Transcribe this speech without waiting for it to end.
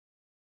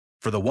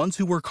For the ones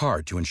who work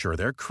hard to ensure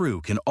their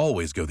crew can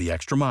always go the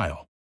extra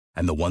mile,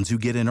 and the ones who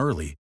get in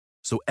early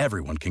so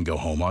everyone can go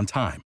home on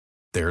time,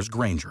 there's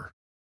Grainger,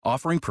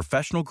 offering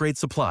professional-grade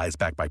supplies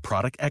backed by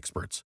product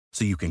experts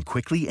so you can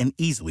quickly and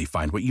easily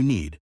find what you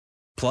need.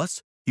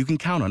 Plus, you can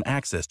count on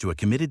access to a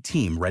committed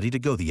team ready to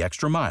go the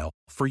extra mile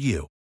for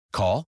you.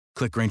 Call,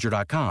 click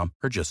Grainger.com,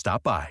 or just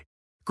stop by.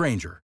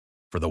 Grainger,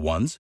 for the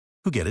ones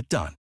who get it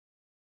done.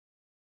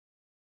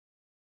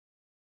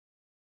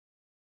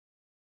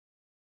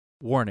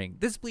 Warning,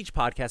 this Bleach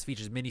podcast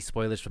features many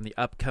spoilers from the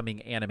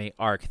upcoming anime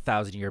arc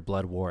 1,000 Year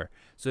Blood War.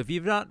 So if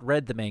you've not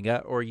read the manga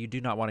or you do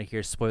not want to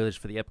hear spoilers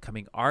for the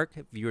upcoming arc,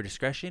 viewer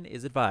discretion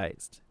is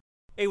advised.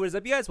 Hey, what is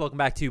up, you guys? Welcome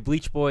back to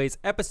Bleach Boys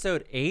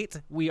episode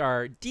 8. We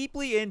are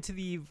deeply into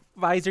the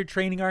Visor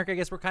training arc. I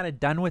guess we're kind of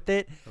done with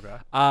it.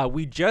 Okay.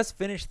 We just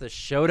finished the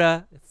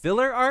Shota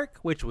filler arc,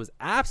 which was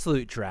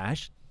absolute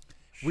trash.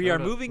 We are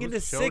moving into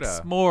Shota?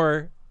 6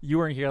 more. You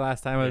weren't here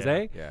last time,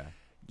 Jose. Yeah.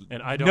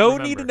 And I don't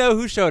remember. Need to know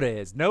who Shota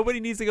is. Nobody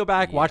needs to go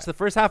back, watch the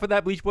first half of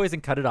that Bleach Boys,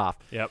 and cut it off.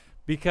 Yep.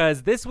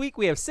 Because this week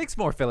we have 6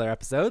 more filler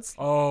episodes.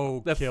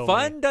 Oh, the kill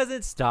fun me.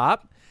 doesn't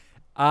stop.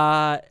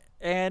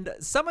 And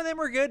some of them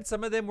were good.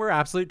 Some of them were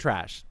absolute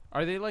trash.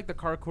 Are they like the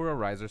Karakura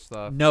Riser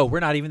stuff? No, we're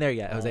not even there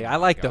yet, Jose. I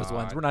like those God.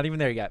 ones. We're not even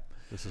there yet.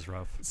 This is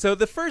rough. So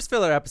the first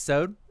filler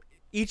episode,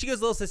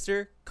 Ichigo's little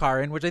sister,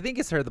 Karin, which I think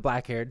is her, the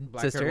black-haired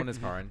sister. One is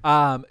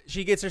Karin.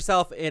 She gets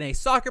herself in a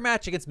soccer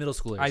match against middle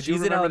schoolers. I do She's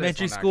in remember this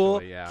elementary one, school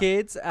actually, yeah.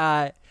 kids.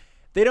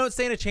 They don't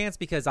stand a chance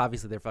because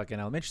obviously they're fucking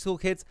elementary school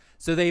kids.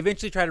 So they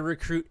eventually try to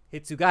recruit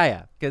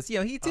Hitsugaya because, you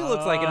know, he too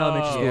looks like an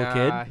elementary school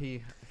kid.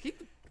 He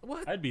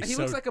what? I'd be he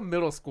so- looks like a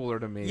middle schooler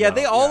to me. Yeah,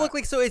 they all look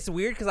like, so it's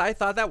weird because I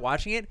thought that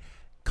watching it,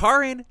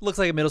 Karin looks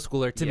like a middle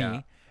schooler to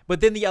me. But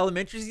then the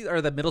elementary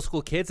or the middle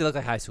school kids, they look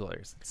like high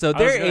schoolers. So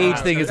their age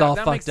thing is all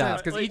fucked up.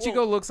 Because Like,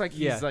 Ichigo looks like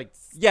he's like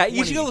 20.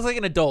 Ichigo looks like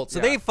an adult. So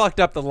they fucked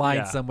up the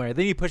line somewhere.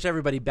 Then you push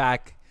everybody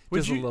back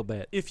just a little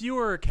bit. If you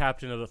were a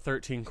captain of the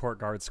 13 court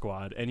guard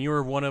squad and you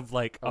were one of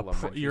like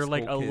you're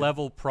like a kid.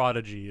 level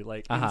prodigy,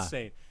 like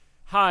insane.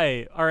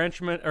 Hi, our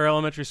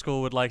elementary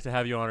school would like to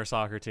have you on our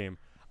soccer team.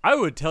 I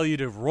would tell you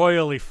to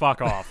royally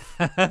fuck off.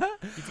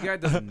 Ichigo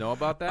doesn't know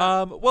about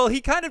that. Well,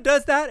 he kind of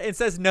does that and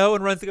says no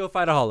and runs to go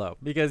fight a hollow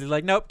because he's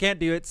like, nope, can't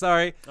do it.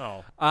 Sorry.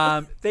 Oh.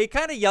 They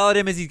kind of yell at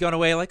him as he's going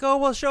away, like, oh,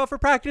 well, show up for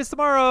practice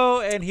tomorrow.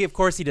 And he, of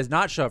course, he does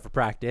not show up for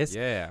practice.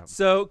 Yeah.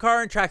 So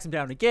Karin tracks him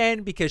down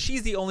again because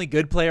she's the only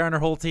good player on her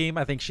whole team.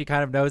 I think she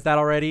kind of knows that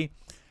already.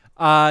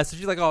 So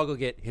she's like, oh, I'll go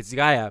get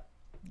Hitsugaya.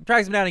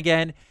 Tracks him down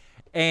again.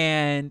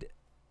 And,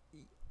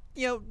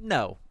 you know,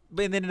 no.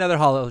 And then another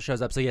hollow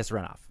shows up, so he has to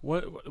run off.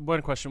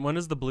 One question. When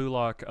does the Blue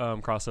Lock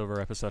crossover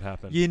episode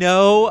happen? You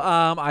know,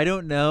 I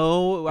don't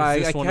know. I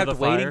this one of kept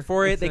the waiting fire?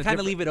 for it. It's They a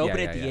kind of leave it open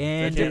at the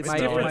end. It's It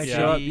different. might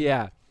show up.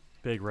 Yeah.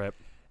 Big rip.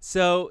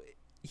 So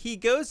he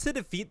goes to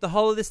defeat the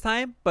hollow this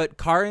time, but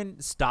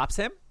Karin stops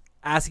him,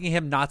 asking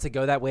him not to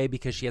go that way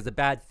because she has a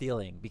bad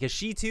feeling. Because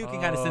she, too,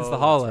 can kind of sense the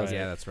hollows. right.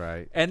 Yeah, that's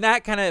right. And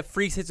that kind of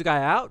freaks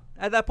Hitsugaya out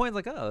at that point.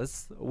 Like, oh,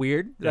 it's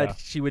weird that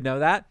she would know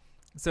that.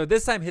 So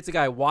this time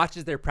Hitsugaya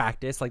watches their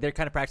practice. Like, they're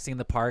kind of practicing in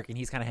the park, and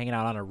he's kind of hanging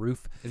out on a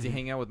roof. Is he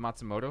hanging out with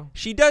Matsumoto?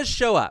 She does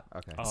show up.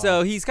 Okay.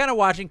 So he's kind of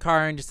watching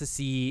Karin just to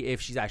see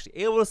if she's actually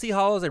able to see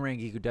hollows, and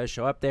Rangiku does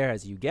show up there,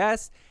 as you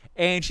guessed.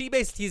 And she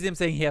basically teases him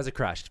saying he has a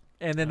crush.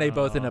 And then they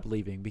both end up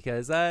leaving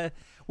because,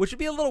 which would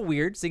be a little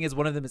weird, seeing as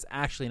one of them is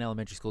actually an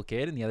elementary school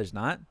kid and the other's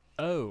not.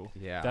 Oh,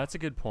 yeah. That's a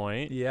good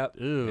point. Yep.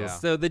 Ooh. Yeah.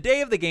 So the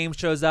day of the game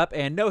shows up,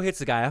 and no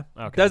Hitsugaya.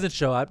 Okay. Doesn't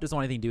show up. Doesn't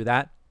want anything to do with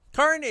that.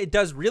 Karin, it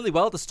does really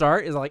well at the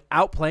start, is like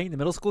outplaying the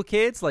middle school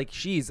kids. Like,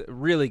 she's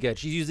really good.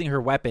 She's using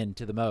her weapon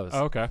to the most.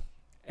 Oh, okay.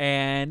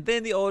 And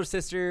then the older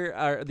sister,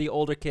 or the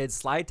older kid,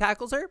 slide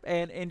tackles her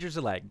and injures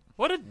her leg.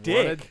 What a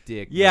dick. What a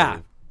dick. Yeah.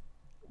 move.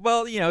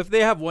 Well, you know, if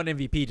they have one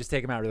MVP, just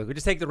take him out really quick.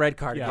 Just take the red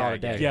card and call it a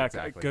day. Yeah,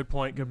 exactly. good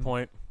point. Good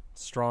point.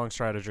 Strong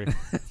strategy.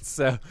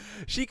 So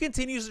she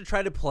continues to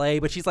try to play,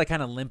 but she's like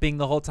kind of limping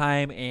the whole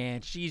time,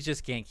 and she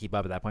just can't keep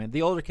up at that point.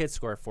 The older kids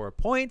score 4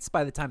 points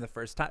by the time the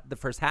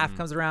first half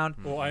comes around.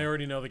 Well, I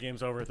already know the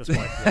game's over at this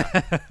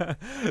point.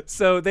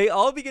 So they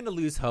all begin to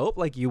lose hope,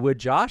 like you would,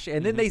 Josh.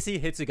 And then they see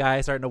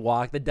Hitsugaya starting to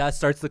walk. The dust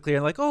starts to clear,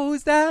 and like, oh,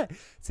 who's that?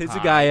 It's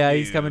Hitsugaya.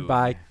 He's coming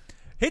by.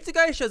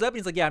 Hitsugaya shows up, and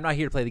he's like, yeah, I'm not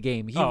here to play the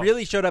game. He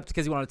really showed up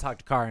because he wanted to talk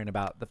to Karin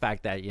about the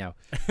fact that, you know.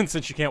 And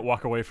since you can't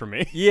walk away from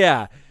me.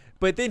 Yeah.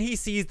 But then he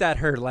sees that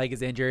her leg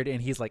is injured,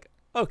 and he's like,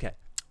 okay.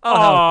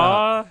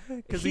 I'll help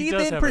out. He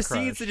then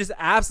proceeds to just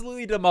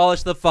absolutely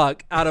demolish the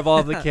fuck out of all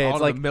of the kids. All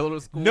like, the middle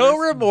schoolers. no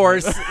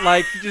remorse.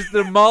 Like, just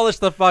demolish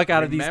the fuck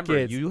out of these Remember,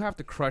 kids. you have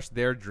to crush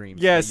their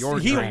dreams. Yes, your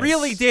he dreams.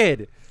 really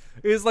did.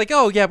 It was like,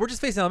 oh, yeah, we're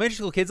just facing elementary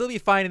school kids. It'll be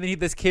fine. And then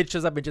this kid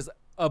shows up and just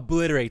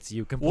obliterates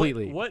you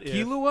completely. What if?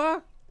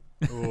 Killua?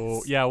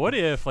 Ooh, yeah, what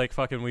if like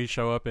fucking we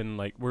show up and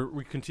like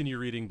we continue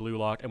reading Blue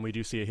Lock and we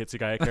do see a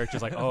Hitsugaya character?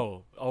 It's like,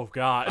 oh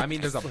god. I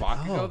mean, there's a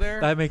Bakugo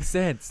there. That makes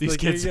sense. These Like,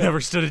 kids yeah.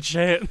 never stood a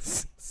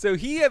chance. So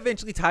he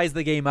eventually ties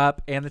the game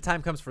up, and the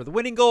time comes for the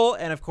winning goal.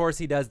 And of course,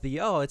 he does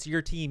it's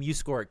your team, you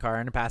score it,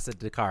 Karin, and pass it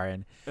to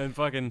Karin. And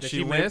fucking Did she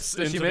she miss?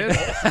 miss? Into Did the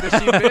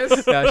she goal. miss? Did she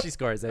miss? No, she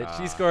scores it.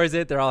 She scores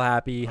it. They're all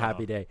happy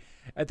day.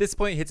 At this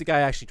point, Hitsugai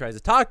actually tries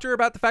to talk to her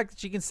about the fact that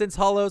she can sense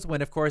hollows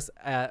when, of course,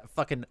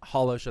 fucking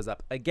hollow shows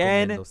up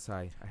again.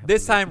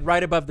 This time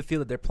right above the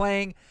field that they're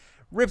playing,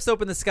 rips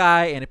open the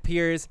sky and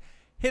appears.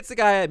 Hits the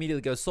guy,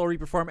 immediately goes Soul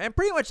Reaper form, and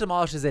pretty much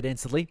demolishes it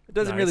instantly. It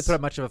doesn't really put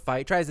up much of a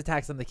fight. Tries to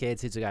attack some of the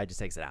kids. Hits the guy, just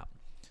takes it out.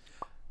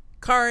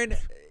 Karin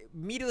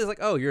immediately is like,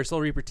 "Oh, you're a Soul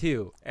Reaper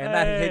too," and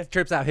that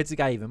trips out, hits the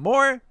guy even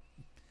more.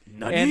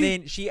 Nani? And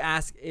then she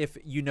asks if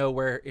he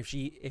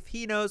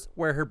knows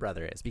where her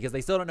brother is, because they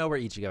still don't know where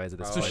Ichigo is at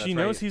this point. So she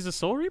knows he's a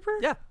Soul Reaper?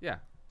 Yeah.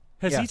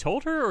 Has he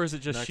told her, or is it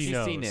just she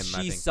knows? Seen him,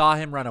 she saw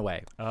him run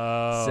away.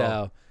 Oh.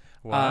 So,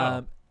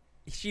 wow.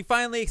 She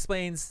finally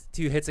explains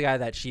to Hitsugai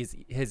that she's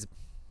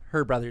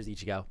her brother's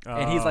Ichigo,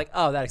 and he's like,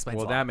 "Oh, that explains."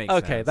 Well, a lot. that makes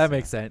sense. Okay, that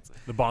makes sense.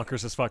 The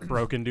bonkers as fuck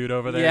broken dude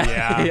over there.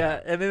 Yeah.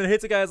 And then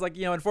Hitsugai is like,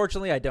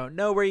 unfortunately, I don't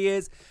know where he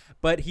is,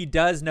 but he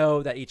does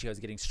know that Ichigo is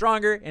getting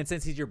stronger, and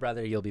since he's your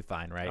brother, you'll be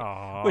fine, right?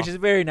 Aww. Which is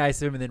very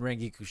nice of him. And then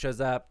Rengiku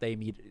shows up. They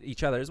meet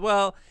each other as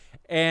well,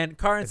 and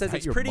Karin says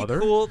it's pretty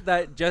cool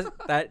that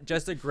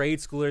just a grade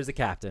schooler is a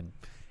captain,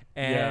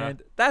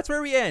 and that's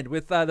where we end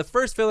with the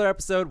first filler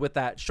episode with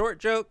that short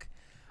joke.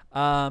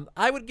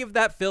 I would give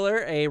that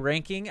filler a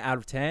ranking out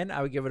of 10.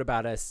 I would give it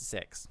about a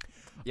 6.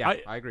 Yeah,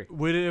 I agree.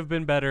 Would it have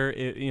been better,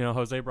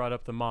 Jose brought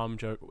up the mom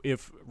joke,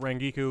 if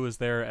Rengiku was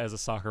there as a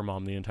soccer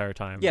mom the entire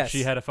time? Yes.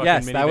 She had a fucking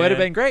minivan. That would have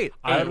been great.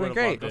 I That would have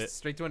been great. Goes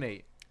straight to an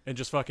 8. And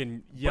just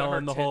fucking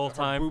yelling the whole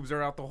time. Her boobs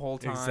are out the whole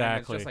time.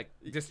 Exactly. It's just like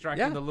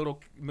distracting the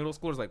little middle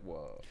schoolers. Like,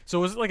 whoa.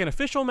 So was it like an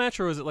official match,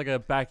 or was it like a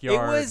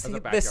backyard? It was a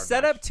the backyard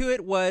setup match. to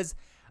it was,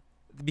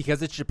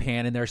 because it's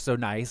Japan and they're so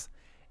nice,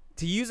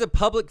 to use a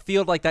public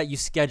field like that, you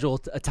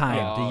scheduled a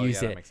time to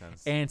use it. That makes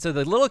sense. And so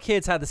the little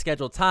kids had the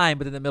scheduled time,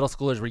 but then the middle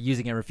schoolers were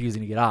using it and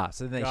refusing to get off.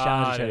 So then they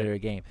challenged each other to a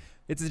game.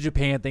 It's a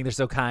Japan thing. They're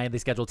so kind. They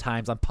schedule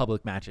times on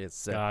public matches.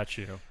 So. Got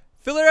you.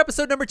 Filler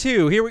episode number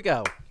 2. Here we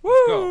go. Woo!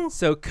 Go.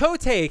 So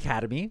Kotei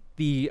Academy,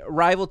 the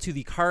rival to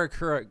the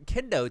Karakura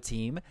Kendo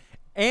team,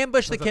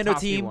 ambushed the Kendo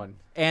team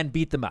and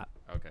beat them up.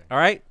 Okay. All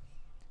right?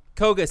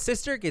 Koga's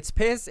sister gets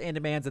pissed and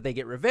demands that they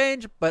get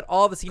revenge, but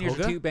all the seniors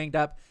are too banged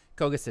up.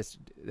 Koga's sister.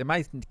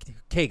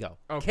 Keigo.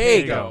 Oh,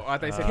 Keigo. I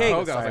thought you said Koga. Koga. I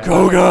was like,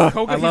 Koga.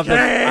 Koga.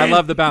 I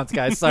love the bounce,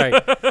 guys. Sorry.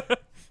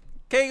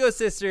 Keigo's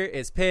sister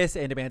is pissed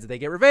and demands that they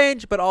get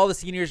revenge, but all the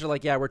seniors are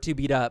like, yeah, we're too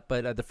beat up,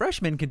 but the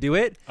freshmen can do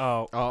it.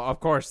 Oh, of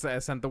course.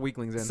 Sent the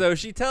weaklings in. So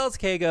she tells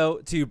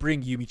Keigo to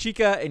bring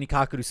Yumichika and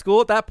Ikaku to school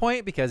at that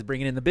point, because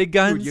bringing in the big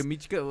guns. Dude,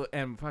 Yumichika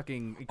and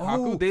fucking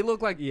Ikaku, they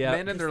look like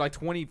men and they're like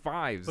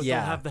 25s. But they'll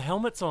have the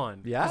helmets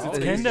on. Yeah, it's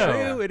it Kendo. is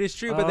true. It is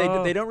true, but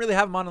they don't really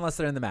have them on unless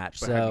they're in the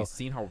match. But so have you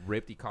seen how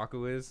ripped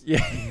Ikaku is?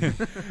 Yeah.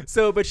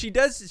 But she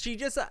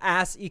just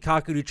asks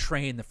Ikaku to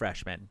train the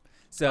freshmen.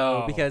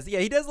 So, because,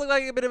 he does look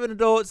like a bit of an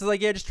adult. So,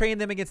 just train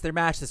them against their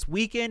match this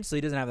weekend. So,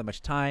 he doesn't have that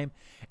much time.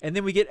 And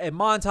then we get a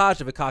montage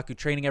of Ikaku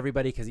training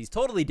everybody because he's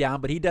totally down,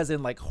 but he does it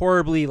in,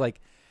 horribly,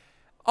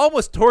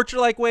 almost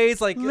torture-like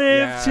ways.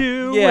 Live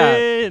to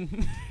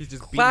win. He's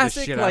just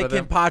classic, beating the shit out of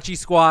them. Kenpachi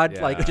squad.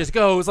 Just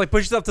goes,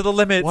 pushes up to the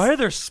limits. Why are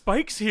there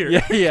spikes here?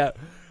 Yeah.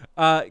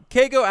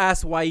 Keigo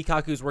asks why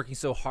Ikaku is working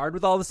so hard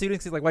with all the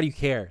students. He's like, why do you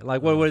care?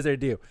 What is there to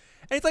do?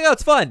 And it's like, oh,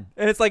 it's fun.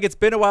 And it's like, it's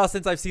been a while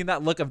since I've seen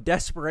that look of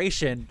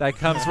desperation that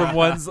comes from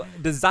one's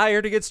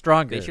desire to get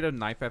stronger. They should have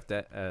knife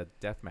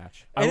death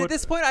match. And at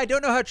this point, I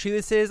don't know how true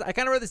this is. I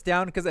kind of wrote this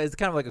down because it's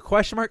kind of like a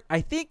question mark.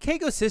 I think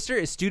Keigo's sister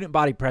is student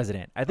body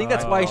president. I think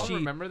that's why I don't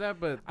remember that,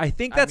 but I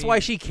think that's why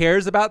she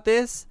cares about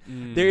this.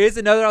 There is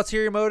another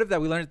ulterior motive that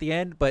we learned at the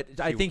end, but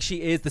I think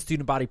she is the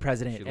student body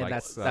president, and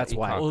that's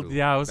why. Well,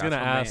 yeah, I was gonna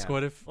ask,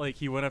 what if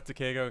he went up to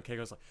Keigo and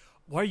Keigo's like,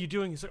 why are you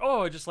doing? He's like,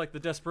 oh, I just like the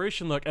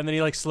desperation look, and then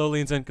he slowly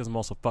leans in because I'm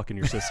also fucking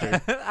your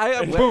sister.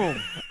 Boom!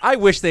 I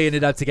wish they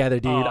ended up together,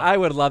 dude. I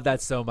would love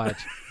that so much.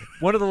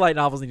 One of the light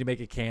novels need to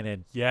make it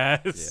canon.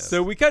 Yes.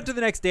 So we cut to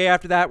the next day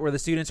after that, where the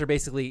students are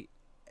basically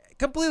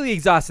completely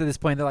exhausted at this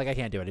point. They're like, I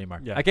can't do it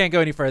anymore. Yeah. I can't go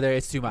any further.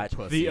 It's too much.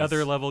 The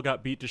other level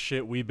got beat to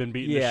shit. We've been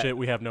beaten to shit.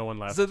 We have no one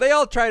left. So they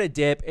all try to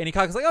dip, and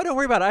Ikaku's like, oh, don't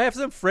worry about it. I have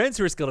some friends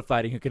who are skilled at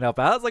fighting who can help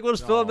out. It's like, we'll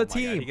just fill in the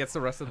team. God. He gets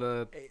the rest of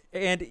the...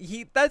 And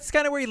that's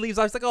kind of where he leaves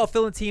off. He's like, oh, I'll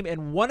fill in the team.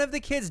 And one of the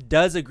kids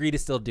does agree to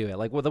still do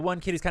it. The one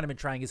kid who's kind of been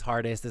trying his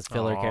hardest, this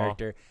filler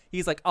character,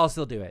 he's like, I'll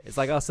still do it. It's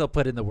like, I'll still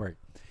put in the work.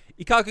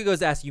 Ikaku goes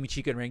to ask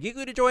Yumichika and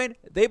Rengiku to join.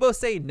 They both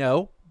say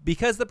no,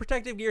 because the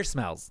protective gear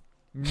smells.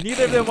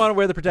 Neither of them want to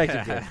wear the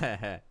protective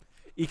gear.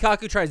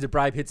 Ikaku tries to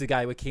bribe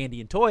Hitsugai with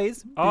candy and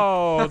toys.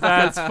 Oh,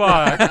 that's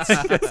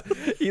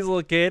fucked. He's a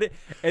little kid.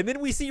 And then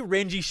we see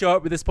Renji show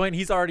up at this point.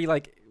 He's already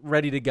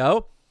ready to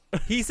go.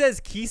 He says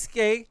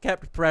Kisuke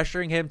kept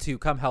pressuring him to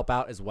come help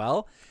out as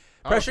well.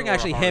 Pressuring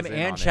actually him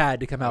and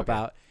Chad to come help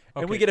out.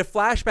 And we get a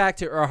flashback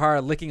to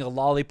Urahara licking a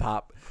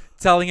lollipop,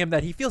 telling him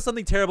that he feels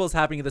something terrible is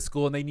happening at the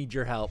school and they need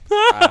your help.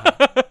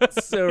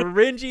 So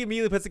Renji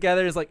immediately puts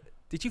together is like,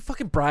 did you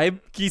fucking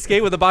bribe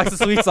Kisuke with a box of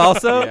sweets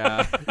also?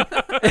 Yeah.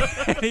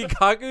 And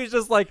Ikaku's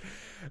just like,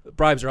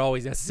 bribes are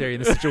always necessary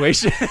in this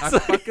situation. I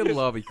fucking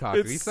love Ikaku.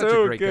 It's He's such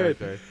so a great good.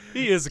 character.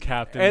 He is a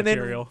captain And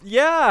material. then,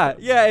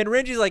 yeah. And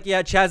Renji's like,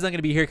 yeah, Chad's not going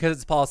to be here because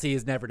its policy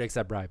is never to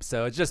accept bribes.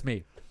 So it's just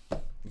me.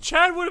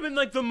 Chad would have been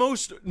like the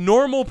most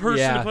normal person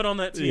Yeah. to put on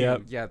that team. Yeah.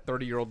 Yeah,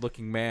 30-year-old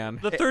looking man.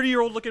 The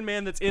 30-year-old looking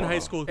man that's in high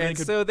school. And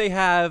so they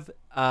have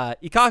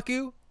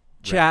Ikaku,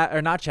 Chad,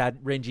 or not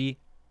Chad, Renji,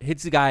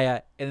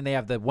 Hitsugaya, and then they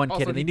have the one Oh,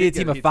 kid, so and they he need a did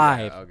team get of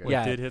 5. Hitsugaya, okay.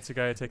 Yeah. Did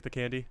Hitsugaya take the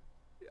candy?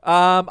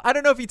 I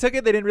don't know if he took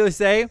it. They didn't really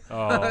say.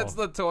 Oh. That's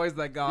the toys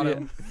that got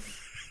him.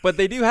 But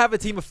they do have a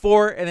team of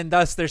 4, and then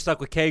thus they're stuck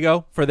with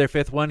Keigo for their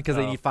 5th one because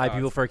they need 5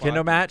 people for a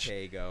kendo match.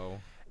 Keigo.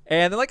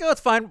 And they're like, oh,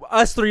 it's fine.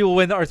 Us 3 will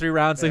win our 3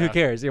 rounds, so who Yeah.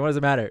 cares? What does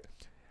it matter?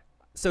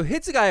 So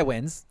Hitsugaya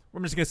wins.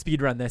 I'm just going to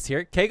speed run this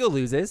here. Keigo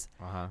loses.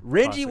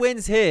 Renji Classic.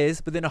 wins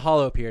his, but then a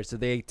hollow appears. So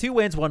they 2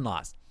 wins, 1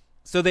 loss.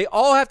 So they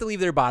all have to leave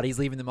their bodies,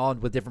 leaving them all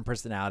with different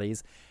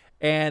personalities.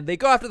 And they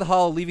go after the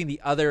hollow, leaving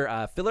the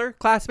other filler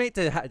classmate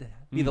to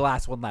be the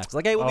last one left. It's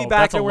like, hey, we'll be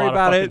back. That's Don't a worry lot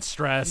about of it.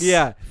 stress.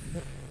 Yeah.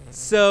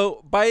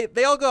 So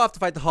they all go off to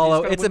fight the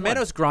hollow. gotta It's a win one.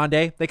 Menos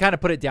Grande. They kind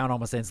of put it down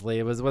almost instantly.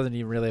 It wasn't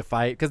even really a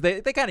fight because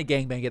they kind of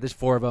gangbang it. There's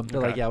 4 of them.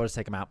 They're like, yeah, we'll just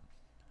take them out.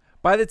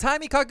 By the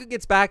time Ikaku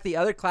gets back, the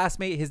other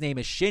classmate, his name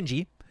is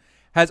Shinji,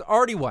 has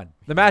already won.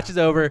 The match is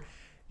over.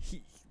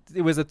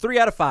 It was a 3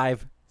 out of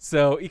 5.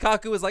 So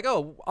Ikaku was like,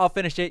 oh, I'll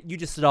finish it. You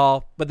just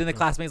stall. But then the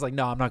classmate's like,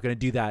 no, I'm not going to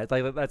do that. It's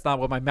like, that's not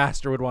what my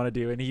master would want to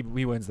do. And he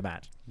wins the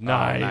match.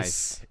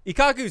 Nice.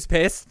 Ikaku's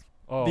pissed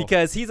Oh.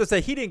 because he's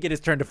upset he didn't get his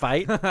turn to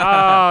fight.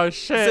 Oh,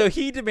 shit. So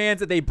he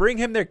demands that they bring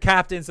him their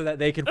captain so that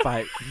they can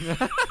fight.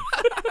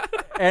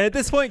 And at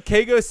this point,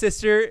 Keigo's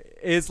sister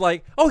is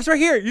like, oh, he's right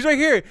here. He's right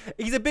here.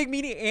 He's a big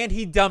meanie, and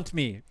he dumped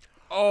me.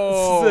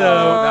 Oh, So-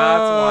 that's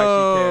why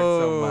she cared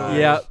so much.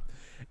 Yeah.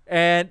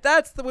 And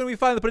that's when we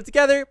finally put it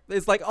together.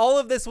 It's like all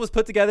of this was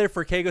put together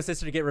for Keigo's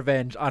sister to get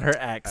revenge on her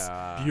ex.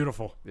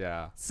 Beautiful.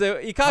 Yeah. So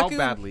How Ikaku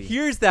badly?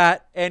 hears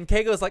that, and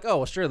Keigo's like, oh,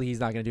 well, surely he's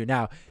not going to do it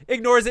now.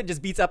 Ignores it,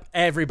 just beats up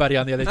everybody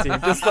on the other team.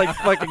 Just like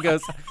fucking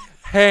goes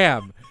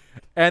ham.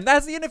 And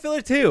that's the end of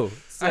filler 2.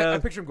 So, I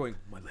picture him going,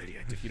 my lady,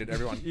 I defeated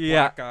everyone.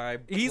 Yeah. Black eye,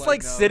 he's bloody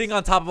like nose. sitting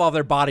on top of all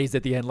their bodies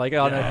at the end, like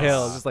on a Yes.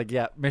 hill. Just like,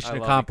 yeah, mission I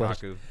love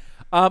accomplished.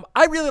 Ikaku.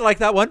 I really like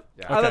that one.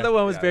 Yeah. I thought Okay. that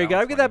one was Yeah, very that good. I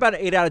was would give that funny.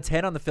 about an 8 out of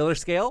 10 on the filler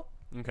scale.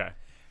 Okay.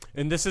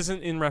 And this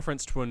isn't in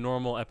reference to a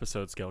normal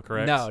episode scale,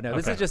 correct? No,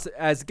 this Okay. is just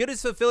as good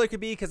as a filler could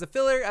be because a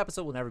filler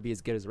episode will never be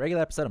as good as a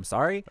regular episode. I'm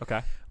sorry.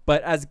 Okay.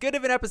 But as good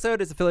of an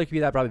episode as a filler could be,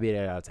 that'd probably be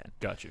an 8 out of 10.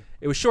 Got you.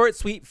 It was short,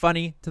 sweet,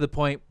 funny, to the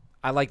point.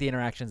 I like the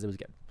interactions. It was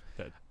good.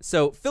 Good.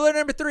 So filler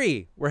number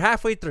 3, we're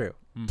halfway through.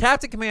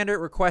 Captain Commander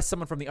requests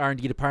someone from the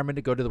R&D department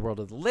to go to the world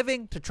of the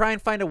living to try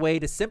and find a way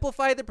to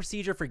simplify the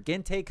procedure for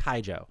Gentei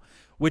Kaijo,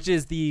 which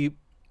is the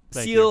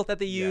Thank seal you. that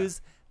they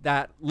use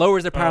that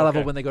lowers their power Oh, level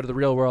okay. when they go to the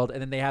real world, and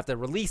then they have to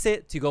release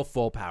it to go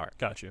full power.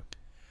 Got you.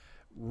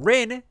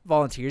 Rin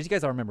volunteers. You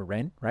guys all remember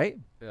Rin, right?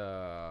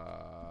 Uh,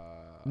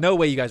 No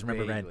way you guys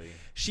remember Ren. vaguely.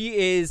 She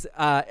is,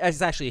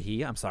 it's actually a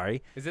he, I'm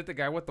sorry. Is it the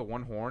guy with the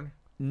one horn?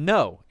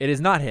 No, it is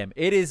not him.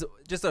 It is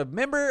just a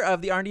member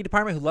of the R&D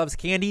department who loves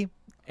candy,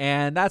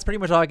 and that's pretty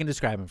much all I can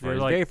describe him for. You're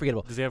He's like- very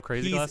forgettable. Does he have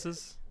crazy He's-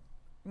 glasses?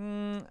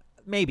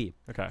 Maybe.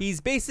 Okay. He's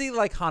basically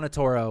like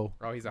Hanatoro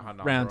Oh, he's a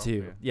Hanatoro. round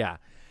 2. Yeah.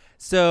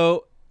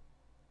 So,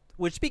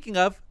 which speaking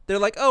of, they're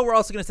like, oh, we're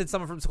also going to send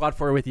someone from Squad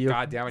 4 with you.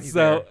 God damn it, he's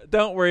So there.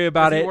 don't worry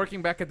about Is he it.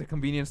 working back at the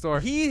convenience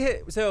store?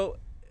 So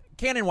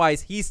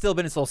canon-wise, he's still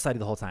been in Soul Society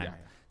the whole time. Yeah,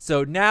 yeah.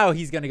 So now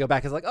he's going to go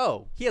back. It's like,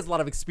 oh, he has a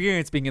lot of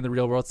experience being in the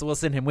real world, so we'll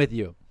send him with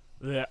you.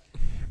 Yeah.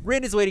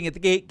 Rin is waiting at the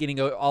gate, getting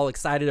all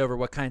excited over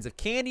what kinds of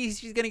candies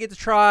she's going to get to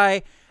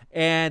try.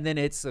 And then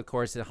it's, of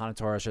course,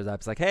 Hanatoro shows up.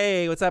 It's like,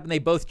 hey, what's up? And they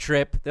both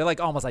trip. They're like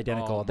almost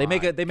identical. Oh they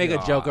make a my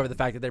joke God. over the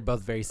fact that they're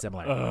both very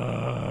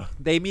similar.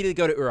 They immediately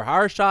go to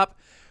Urahara's shop,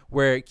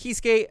 where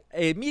Kisuke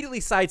immediately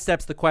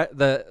sidesteps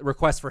the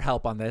request for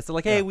help on this. They're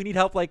like, hey, we need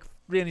help. Like,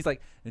 and he's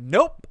like,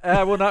 nope,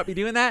 I will not be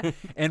doing that.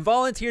 And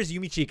volunteers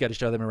Yumichika to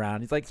show them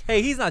around. He's like,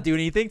 hey, he's not doing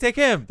anything. Take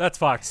him. That's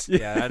Fox.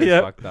 Yeah, that is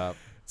Yep. fucked up.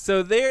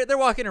 So they're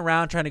walking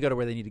around trying to go to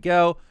where they need to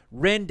go.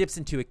 Rin dips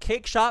into a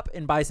cake shop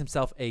and buys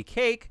himself a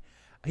cake.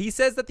 He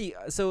says that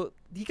so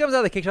he comes out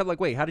of the cake shop like,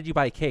 wait, how did you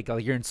buy a cake?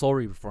 Like, you're in Soul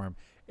Reaper form.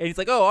 And he's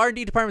like, oh,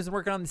 R&D department's been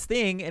working on this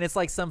thing, and it's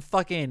like some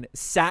fucking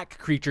sack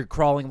creature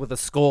crawling with a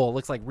skull. It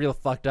looks like real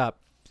fucked up.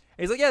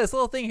 And he's like, yeah, this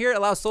little thing here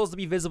allows souls to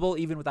be visible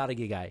even without a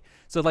Gigai.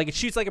 So like it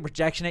shoots like a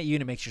projection at you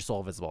and it makes your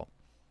soul visible.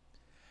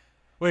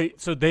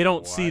 Wait, so they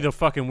don't see the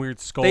fucking weird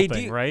skull They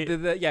thing, do, right?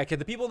 yeah, because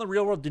the people in the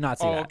real world do not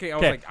see Oh, that. okay.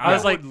 Okay, I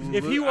was like, would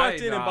if he lo-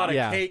 walked I- in and bought a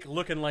Yeah. cake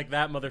looking like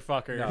that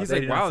motherfucker, No, He's they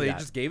like, did not wow, see they that.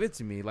 just gave it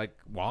to me. Like,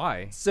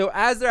 why? So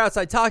as they're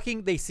outside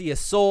talking, they see a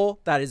soul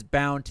that is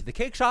bound to the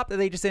cake shop that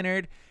they just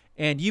entered,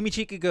 and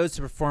Yumichika goes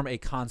to perform a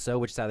kanso,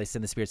 which is how they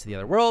send the spirits to the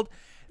other world.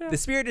 The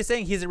spirit is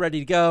saying he isn't ready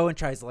to go and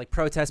tries to like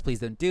protest, please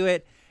don't do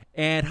it.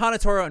 And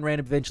Hanatoro and Ren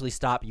eventually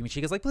stop.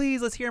 Yumichika's like, please,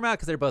 let's hear him out,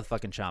 because they're both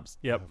fucking chumps.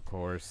 yep, Of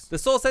course. The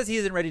soul says he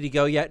isn't ready to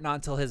go yet, not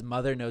until his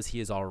mother knows he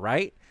is all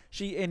right.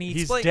 He's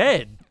he's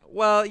dead.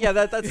 Well, yeah,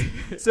 that's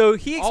so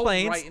he All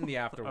explains. right in the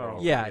afterworld.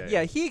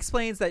 Yeah. He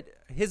explains that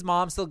his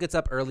mom still gets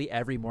up early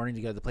every morning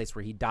to go to the place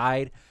where he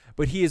died,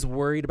 but he is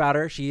worried about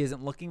her. She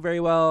isn't looking very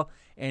well,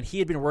 and he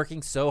had been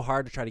working so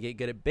hard to try to get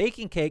good at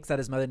baking cakes that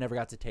his mother never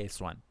got to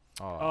taste one.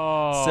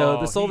 Oh, So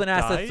the soul he then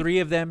asked the died? three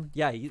of them.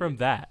 Yeah, From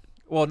that.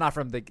 well, not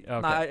from the.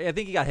 Okay. I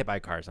think he got hit by a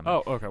car or something.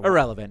 Oh, okay.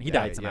 Irrelevant. He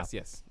died somehow.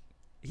 Yes.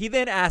 He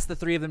then asked the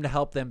three of them to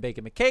help them bake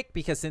him a cake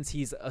because since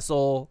he's a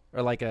soul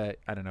or like a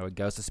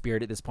ghost, a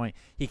spirit at this point,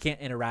 he can't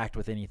interact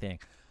with anything.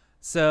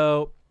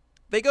 So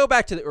they go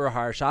back to the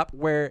Urahara shop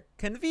where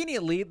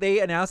conveniently they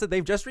announce that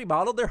they've just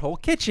remodeled their whole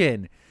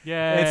kitchen.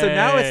 Yeah. And so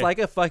now it's like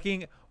a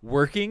fucking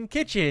working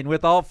kitchen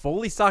with all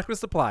fully stocked with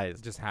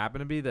supplies. Just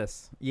happened to be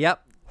this.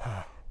 Yep.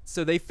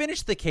 So they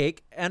finish the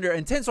cake under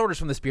intense orders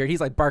from the spirit.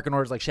 He's like barking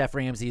orders like Chef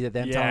Ramsay at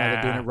them, telling them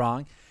they're doing it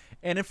wrong.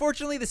 And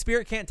unfortunately, the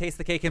spirit can't taste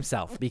the cake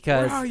himself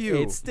because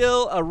it's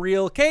still a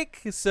real cake.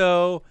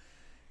 So,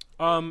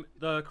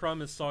 the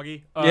crumb is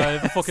soggy.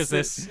 The fuck is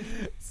this?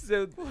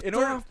 So in What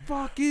order, the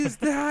fuck is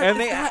that? And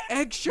they got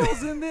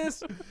eggshells in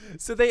this.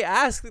 so they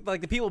ask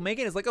like the people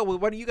making it is like, oh, well,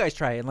 why don't you guys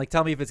try it and like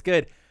tell me if it's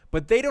good?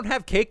 But they don't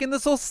have cake in the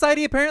Soul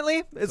Society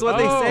apparently, is what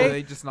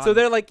they say. So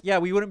they're like, yeah,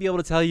 we wouldn't be able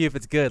to tell you if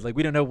it's good. Like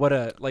we don't know what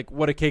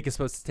a cake is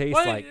supposed to taste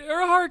like.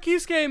 Urahara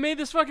Kisuke made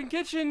this fucking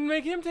kitchen.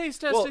 Make him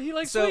taste test it. He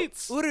likes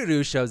sweets.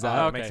 Ururu shows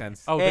up. That makes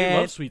sense. Oh, they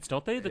And- love sweets,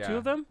 don't they? The two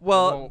of them?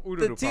 Well, Well,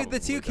 the Ururu two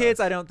probably kids,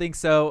 does. I don't think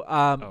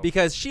so.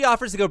 Because she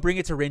offers to go bring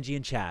it to Renji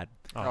and Chad.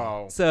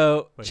 Oh.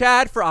 So Wait.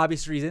 Chad, for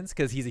obvious reasons,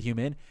 because he's a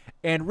human,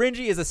 and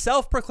Renji is a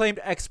self-proclaimed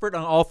expert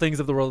on all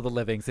things of the world of the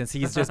living since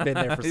he's just been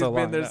there for so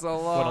long. He's been there so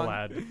long. What a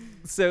lad.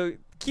 So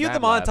cue the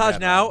Mad lad, montage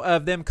mad now lad.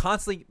 of them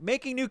constantly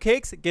making new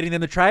cakes, getting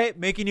them to try it,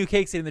 making new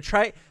cakes, getting them to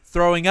try it,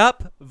 throwing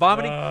up,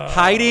 vomiting,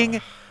 hiding.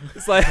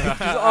 It's like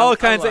just all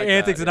kinds like of that.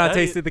 antics and not That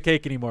tasting the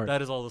cake anymore.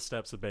 That is all the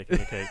steps of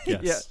baking a cake.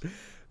 Yes. Yeah.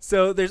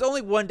 So there's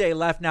only one day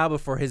left now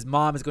before his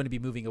mom is going to be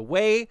moving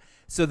away.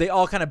 So they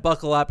all kind of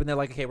buckle up and they're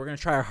like, okay, we're going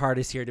to try our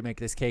hardest here to make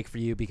this cake for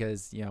you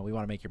because, you know, we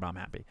want to make your mom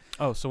happy.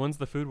 Oh, so when's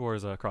the Food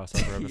Wars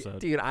crossover episode?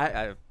 Dude,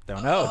 I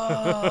don't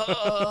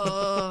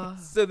know.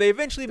 So they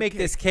eventually make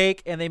this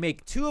cake and they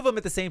make two of them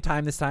at the same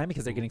time this time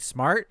because they're getting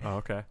smart. Oh,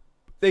 okay.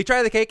 They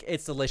try the cake.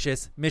 It's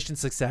delicious. Mission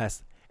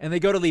success. And they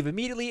go to leave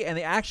immediately and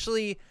they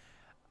actually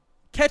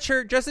catch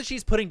her just as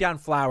she's putting down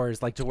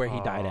flowers like to where he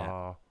died at.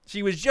 Oh.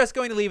 She was just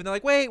going to leave, and they're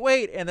like,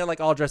 wait. And they're like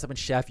all dressed up in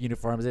chef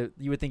uniforms.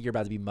 You would think you're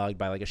about to be mugged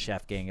by like a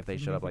chef gang if they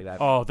showed up like that.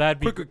 Oh, that'd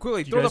be...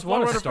 Quickly, Do throw you the guys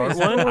want flower to at her start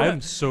face. one?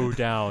 I'm so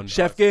down.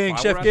 Chef gang.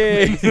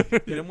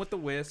 Hit him with the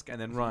whisk and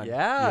then run.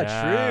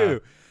 Yeah,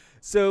 true.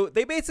 So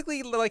they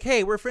basically were like,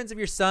 hey, we're friends of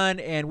your son,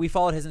 and we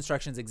followed his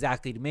instructions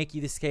exactly to make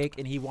you this cake,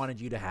 and he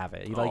wanted you to have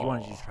it. He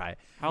wanted you to try it.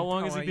 How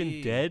long has he been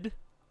Kawaii. dead?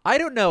 I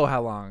don't know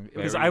how long.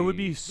 Because I would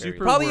be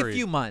super Probably worried. a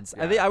few months.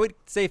 Yeah. I would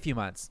say a few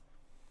months.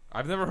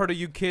 I've never heard of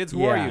you kids.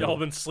 Who Yeah. are you? Y'all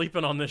been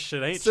sleeping on this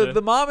shit, ain't So you?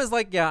 the mom is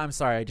like, yeah, I'm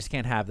sorry, I just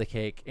can't have the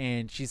cake.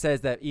 And she says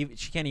that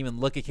she can't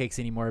even look at cakes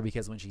anymore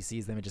because when she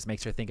sees them, it just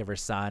makes her think of her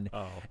son.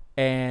 Oh.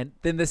 And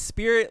then the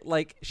spirit,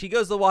 like, she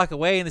goes to walk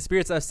away and the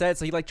spirit's upset.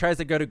 So he, like, tries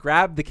to go to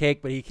grab the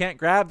cake, but he can't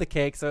grab the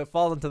cake. So it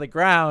falls into the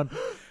ground.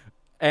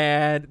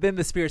 And then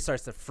the spirit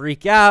starts to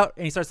freak out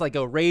and he starts to like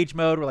go rage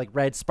mode where like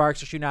red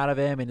sparks are shooting out of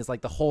him and it's like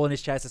the hole in his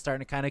chest is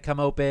starting to kind of come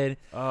open.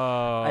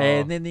 Oh.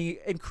 And then the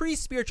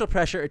increased spiritual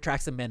pressure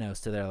attracts the minnows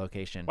to their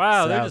location.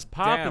 Wow, So they're just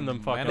popping damn, them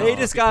fucking man. they Oh,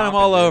 just keep got him popping,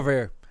 all dude.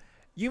 over.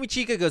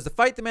 Yumichika goes to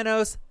fight the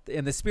minnows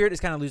and the spirit is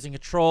kind of losing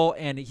control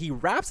and he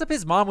wraps up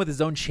his mom with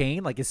his own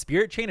chain, like his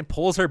spirit chain, and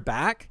pulls her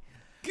back.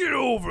 Get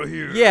over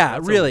here. Yeah,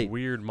 That's really. a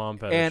weird mom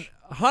fetish.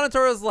 And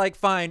Hanatoro's like,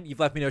 fine, you've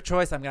left me no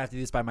choice. I'm going to have to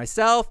do this by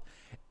myself.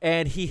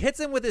 And he hits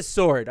him with his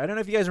sword. I don't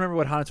know if you guys remember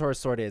what Hanatoro's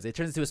sword is. It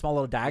turns into a small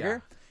little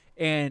dagger.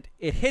 And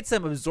it hits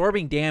him,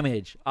 absorbing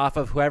damage off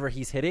of whoever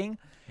he's hitting.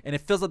 And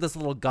it fills up this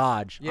little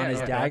gauge on his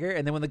dagger.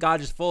 And then when the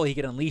gauge is full, he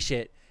can unleash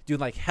it, doing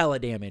like hella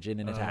damage in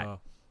an attack.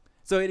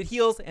 So it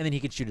heals, and then he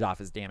can shoot it off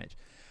as damage.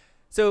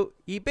 So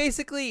he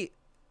basically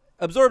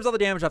absorbs all the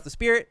damage off the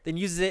spirit, then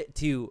uses it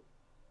to,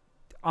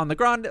 on the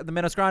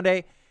Menos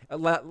Grande,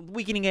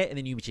 weakening it, and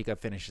then Yumichika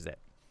finishes it.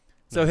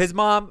 So his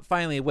mom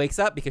finally wakes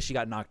up because she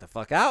got knocked the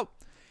fuck out,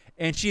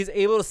 and she's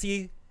able to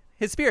see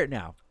his spirit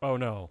now. Oh,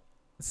 no.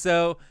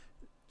 So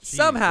She's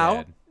somehow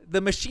dead.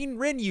 the machine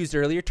Rin used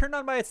earlier turned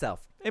on by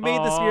itself. It made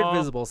the spirit Aw.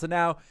 visible. So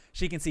now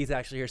she can see it's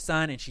actually her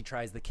son, and she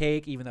tries the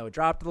cake, even though it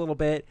dropped a little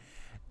bit.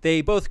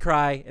 They both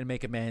cry and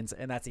make amends,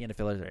 and that's the end of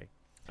filler 3.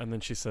 And then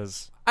she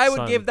says, I would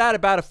 "Son, give that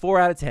about a 4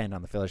 out of 10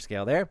 on the filler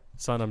scale there.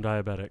 Son, I'm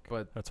diabetic.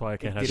 But That's why I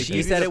can't have did the it She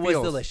give cake." you said the it was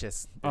feels?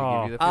 delicious. Did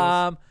it give you the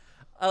feels?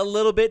 A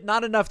little bit,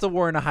 not enough to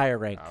warrant a higher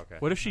rank. Oh, okay.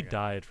 What if she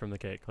died from the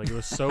cake? Like, it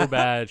was so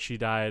bad she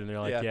died, and they're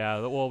like, Yeah. yeah,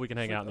 well, we can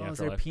hang out in the Oh, is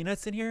there afterlife.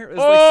 peanuts in here? It was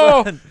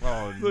Oh! like, son,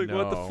 Oh, like, no.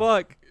 what the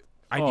fuck?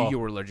 I Oh. knew you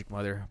were allergic,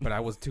 mother, but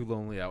I was too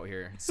lonely out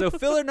here. So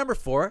filler number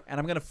 4, and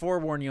I'm going to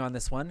forewarn you on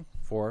this one.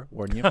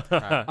 Forewarn you.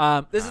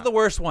 Ah, This is the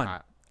worst one.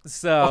 ah.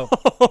 So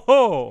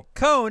Oh,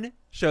 Cone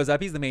shows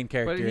up. He's the main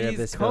character of he's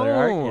this filler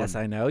arc. Cone. Yes,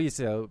 I know. He's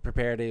so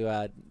prepare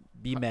to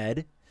be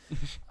med.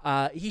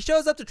 He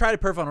shows up to try to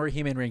perf on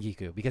Orihime and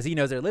Rengiku because he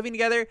knows they're living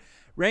together.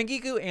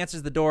 Rengiku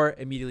answers the door,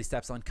 immediately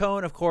steps on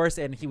Kon, of course,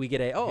 and we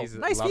get He's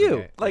nice loving view.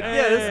 it. Like,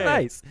 yeah, this is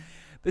nice.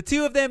 The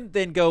two of them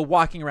then go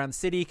walking around the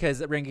city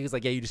because Rengiku's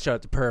like, yeah, you just showed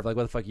up to perv. Like,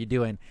 what the fuck are you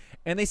doing?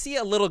 And they see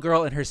a little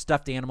girl and her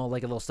stuffed animal,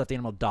 like a little stuffed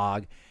animal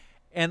dog.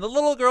 And the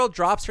little girl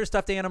drops her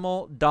stuffed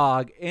animal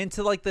dog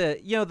into like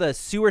the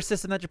sewer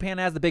system that Japan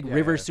has, the big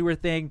river sewer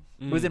thing.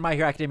 It was in My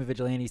Hero Academia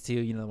Vigilantes too.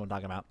 You know the one I'm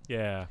talking about.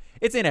 Yeah.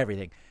 It's in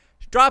everything.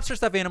 She drops her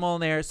stuffed animal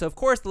in there. So, of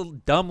course,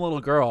 the dumb little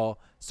girl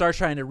starts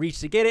trying to reach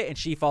to get it, and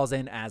she falls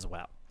in as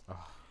well.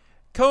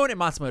 Kon and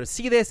Matsumoto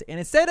see this, and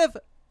instead of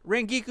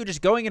Rengiku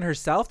just going in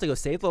herself to go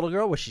save the little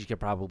girl, which she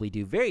could probably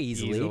do very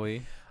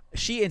easily.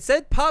 She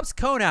instead pops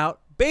Kon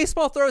out,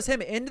 baseball throws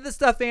him into the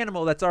stuffed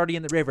animal that's already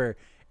in the river,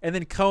 and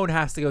then Kon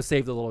has to go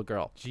save the little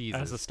girl. Jesus.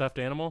 As a stuffed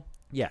animal?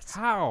 Yes.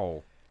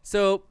 How?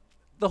 So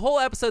the whole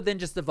episode then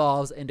just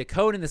evolves into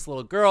Kon and this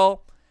little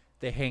girl.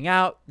 They hang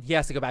out. He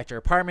has to go back to her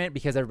apartment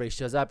because everybody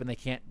shows up and they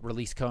can't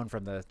release Kon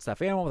from the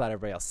stuffed animal without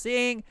everybody else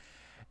seeing.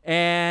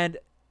 And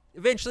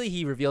eventually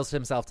he reveals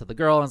himself to the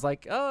girl and is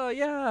like, oh,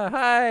 yeah,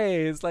 hi.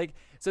 It's like,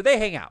 so they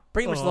hang out.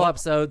 Pretty much the whole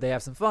episode. They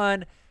have some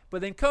fun.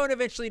 But then Kon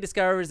eventually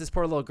discovers this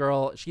poor little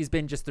girl. She's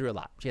been just through a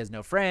lot. She has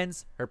no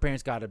friends. Her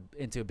parents got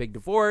into a big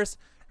divorce.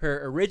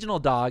 Her original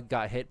dog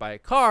got hit by a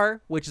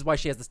car, which is why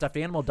she has the stuffed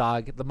animal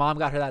dog. The mom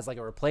got her that as like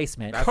a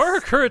replacement.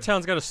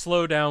 Kuratown's got to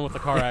slow down with the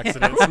car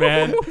accidents,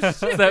 man.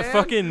 That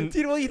fucking...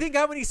 Dude, well, you think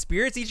how many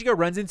spirits Ichigo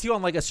runs into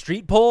on like a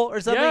street pole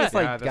or something? Yeah. It's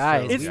like,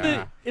 guys. It's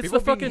People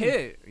the fucking... being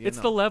hit, it's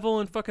the level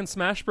in fucking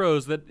Smash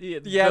Bros. That...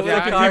 with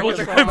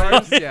the people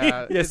cars. Yeah,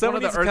 yeah, it's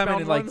someone one needs of to the come in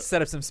Earthbound and like ones.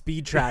 set up some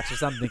speed traps or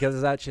something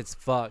because that shit's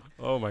fucked.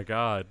 Oh, my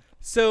God.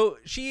 So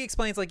she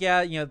explains like,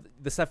 yeah,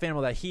 the stuffed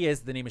animal that he is,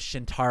 the name is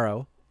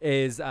Shintaro.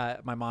 Is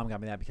my mom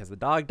got me that because the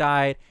dog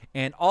died,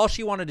 and all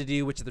she wanted to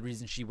do, which is the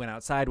reason she went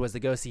outside, was to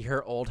go see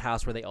her old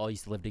house where they all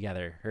used to live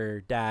together. Her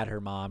dad, her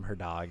mom, her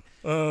dog.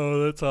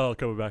 Oh, that's all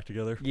coming back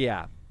together.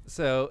 Yeah.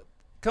 So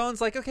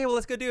Kon's like, okay, well,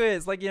 let's go do it.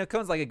 It's like,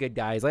 Kon's like a good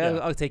guy. He's like,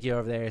 I'll take you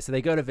over there. So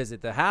they go to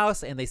visit the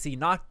house, and they see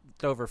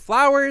knocked over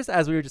flowers,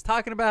 as we were just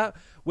talking about,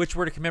 which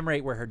were to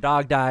commemorate where her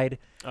dog died.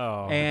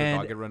 Oh, and the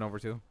dog get run over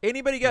too.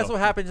 Anybody guess what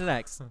happens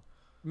next? $1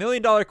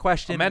 million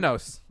question.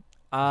 Menos.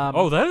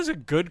 That is a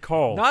good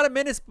call. Not a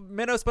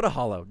Minos, but a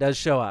hollow does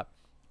show up.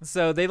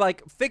 So they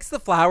like fix the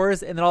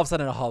flowers, and then all of a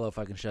sudden a hollow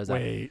fucking shows up.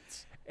 Wait,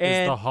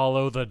 and is the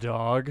hollow the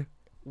dog?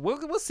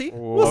 We'll see.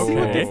 We'll see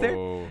what gets there.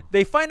 Whoa.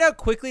 They find out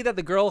quickly that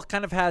the girl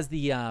kind of has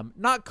the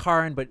not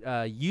Karin, but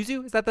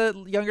Yuzu. Is that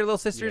the younger little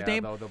sister's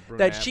name? The that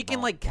brunette she can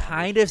blonde.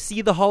 kind of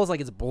see the holes,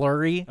 like it's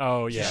blurry.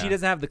 Oh yeah, She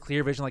doesn't have the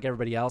clear vision like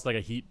everybody else. It's like a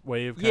heat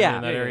wave kind of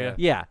in that area.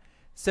 Yeah.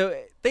 So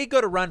they go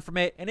to run from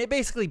it, and it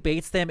basically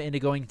baits them into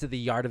going to the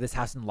yard of this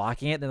house and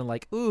locking it. And then they're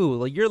like, ooh,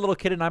 well, you're a little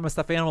kid and I'm a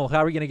stuffed animal. How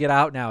are we going to get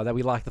out now that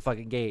we locked the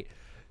fucking gate?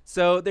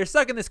 So they're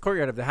stuck in this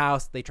courtyard of the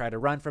house. They try to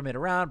run from it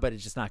around, but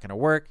it's just not going to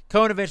work.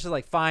 Kon eventually is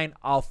like, fine,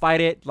 I'll fight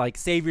it. Like,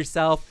 save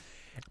yourself.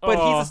 But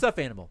he's a stuffed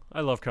animal.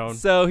 I love Kon.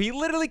 So he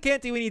literally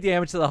can't do any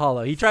damage to the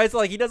hollow. He tries to,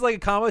 he does like a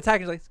combo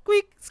attack and he's like,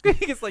 squeak,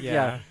 squeak. It's like,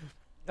 yeah,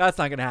 that's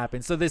not going to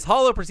happen. So this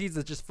hollow proceeds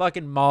to just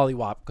fucking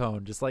mollywop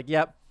Kon. Just like,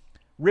 yep.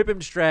 Rip him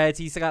to shreds.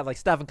 He's got like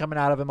stuff coming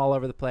out of him all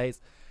over the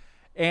place.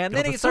 And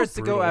then it starts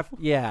to go after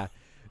Then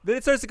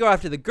it starts to go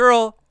after the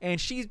girl, and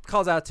she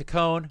calls out to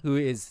Kon, who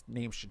is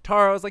named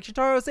Shintaro. It's like,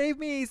 Shintaro, save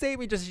me,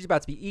 just she's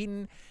about to be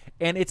eaten.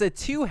 And it's a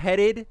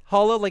two-headed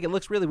hollow, like it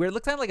looks really weird. It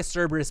looks kind of like a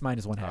Cerberus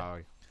minus one head. Oh,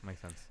 makes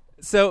sense.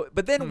 So,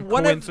 but then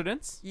one of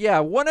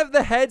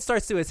the heads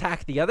starts to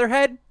attack the other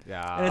head.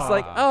 Yeah. And it's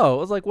like, oh, I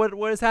was like,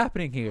 what is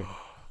happening here?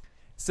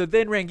 So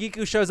then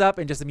Rengiku shows up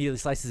and just immediately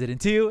slices it in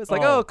two. It's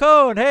like, oh,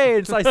 Kon, hey,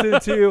 and slices it in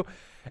two.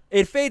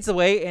 It fades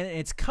away, and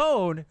it's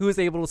Kon who is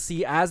able to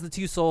see as the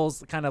two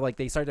souls kind of like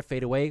they start to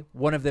fade away.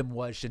 One of them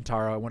was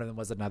Shintaro, and one of them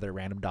was another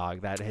random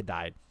dog that had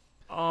died.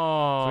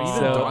 Oh, so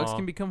even dogs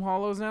can become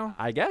hollows now?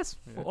 I guess.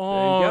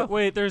 Oh,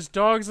 wait, there's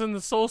dogs in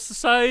the Soul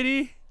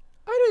Society?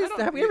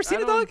 Have we ever seen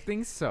a dog? I don't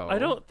think so. I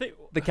don't think...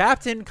 The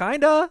captain,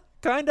 kinda.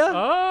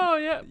 Oh,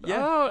 yeah.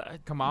 Oh,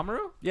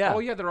 Kamamaru? Yeah. Oh,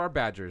 yeah, there are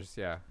badgers,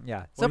 yeah.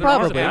 Yeah. So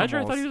probably. He's a badger?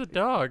 I thought he was a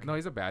dog. No,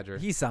 he's a badger.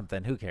 He's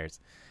something. Who cares?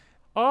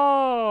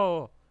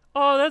 Oh,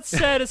 that's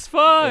sad as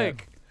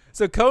fuck. Yeah.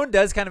 So Kon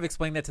does kind of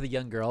explain that to the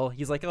young girl.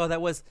 He's like,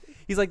 that was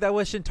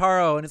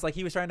Shintaro, and it's like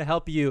he was trying to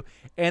help you.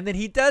 And then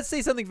he does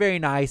say something very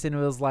nice, and it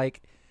was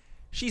like,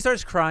 she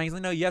starts crying. He's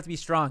like, no, you have to be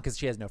strong because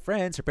she has no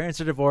friends. Her parents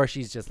are divorced.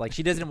 She's just like,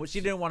 she didn't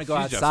want to go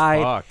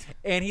outside.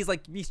 And he's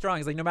like, be strong.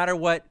 He's like, no matter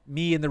what,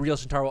 me and the real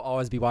Shintaro will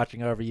always be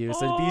watching over you.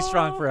 So be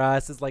strong for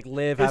us. It's like, have a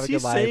good life. Is he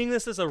saying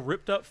this as a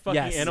ripped up fucking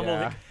animal?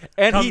 Yeah.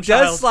 And he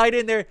does slide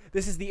in there.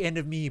 This is the end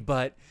of me,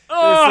 but it's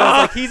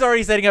like he's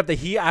already setting up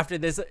that after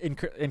this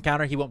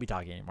encounter, he won't be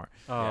talking anymore.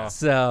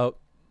 So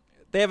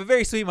they have a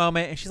very sweet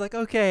moment, and she's like,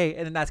 okay.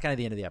 And then that's kind of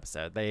the end of the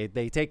episode.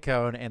 They take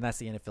Kon, and that's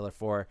the end of filler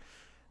 4.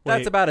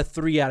 That's about a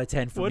 3 out of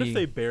 10 for me. What if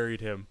they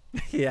buried him?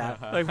 Yeah.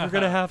 Like, we're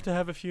going to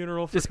have a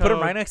funeral for Just Kon. put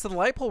him right next to the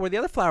light pole where the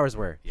other flowers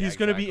were. Yeah, he's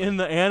going to be in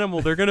the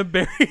animal. They're going to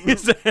bury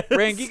his ass.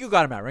 Rengiku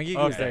got him out.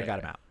 Rengiku was there and got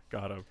him out.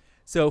 Got him.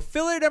 So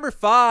filler number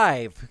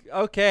 5.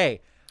 Okay. Is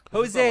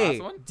this the Jose,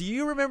 last one? do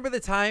you remember the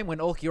time when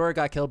Ulquiorra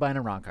got killed by an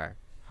Arrancar?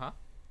 Huh?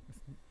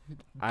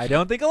 I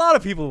don't think a lot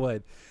of people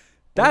would.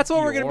 That's what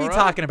we're going to be Ulquiorra?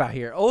 talking about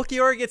here.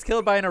 Ulquiorra gets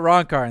killed by an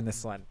Arrancar in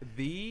this one.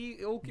 The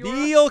Ulquiorra?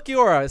 The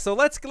Ulquiorra. So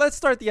let's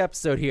start the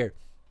episode here.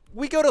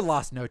 We go to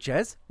Las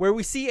Noches, where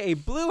we see a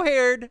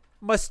blue-haired,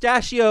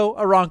 mustachio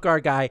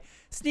Arrancar guy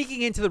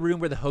sneaking into the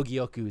room where the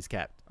Hogyoku is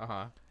kept.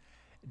 Uh-huh.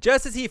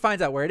 Just as he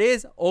finds out where it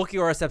is,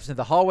 Ulquiorra steps into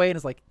the hallway and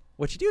is like,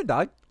 "What you doing,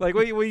 dog? Like,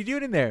 what are you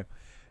doing in there?"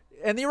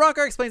 And the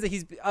Arrancar explains that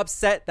he's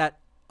upset that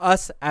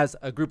us as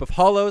a group of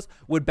Hollows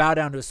would bow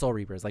down to his Soul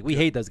Reapers. Like, we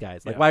hate those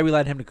guys. Like, why are we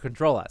letting him to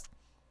control us?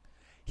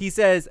 He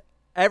says,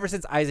 ever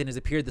since Aizen has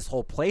appeared, this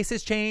whole place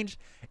has changed,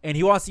 and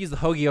he wants to use the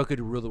Hogyoku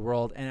to rule the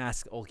world and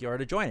ask Ulquiorra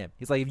to join him.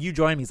 He's like, if you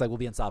join me, he's like, we'll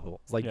be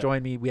unstoppable. He's like,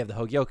 join me. We have the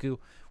Hogyoku.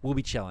 We'll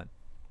be chilling.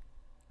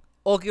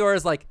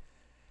 Ulquiorra's like,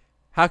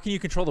 how can you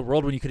control the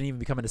world when you couldn't even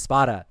become an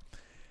Espada?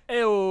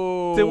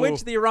 Ew. To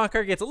which the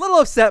Arrancar gets a little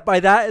upset by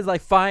that. Is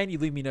like, fine, you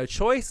leave me no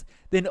choice.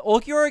 Then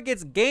Ulquiorra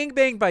gets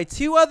gangbanged by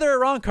 2 other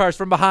Arrancars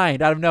from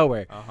behind out of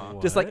nowhere.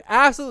 Just like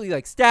absolutely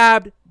like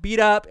stabbed, beat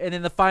up, and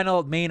then the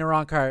final main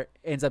Arrancar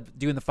ends up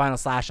doing the final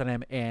slash on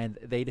him, and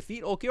they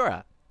defeat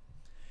Ulquiorra.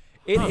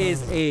 It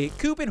is a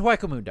coup in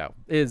Huecamundo,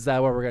 is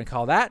what we're going to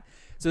call that.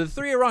 So the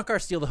 3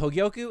 Arrancars steal the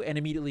Hogyoku and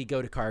immediately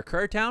go to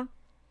Karakura town.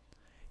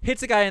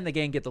 Hits a guy in the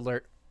gang, get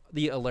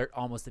the alert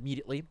almost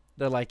immediately.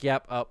 They're like,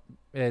 yep,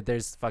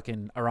 there's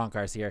fucking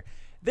Arrancars here.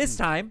 This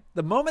time,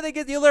 the moment they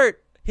get the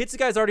alert, hits the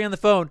guy's already on the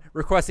phone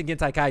requesting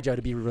Gentai Kaijo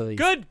to be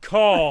released. Good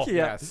call.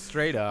 Yeah,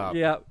 straight up.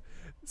 Yeah.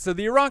 So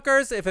the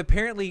Arrancars have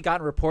apparently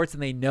gotten reports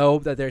and they know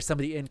that there's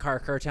somebody in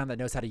Karakura town that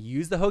knows how to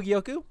use the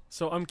Hogyoku.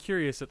 So I'm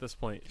curious at this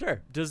point.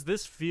 Sure. Does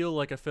this feel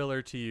like a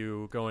filler to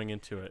you going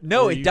into it?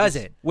 No, Or it you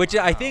doesn't, which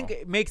I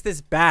think makes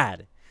this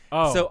bad.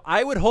 Oh. So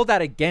I would hold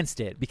that against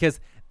it because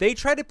they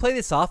try to play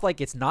this off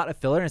like it's not a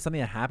filler and something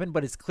that happened,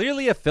 but it's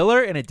clearly a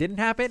filler and it didn't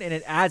happen and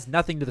it adds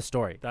nothing to the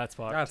story. That's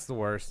fucked. That's the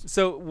worst.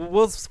 So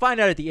we'll find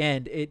out at the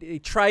end.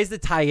 It tries to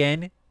tie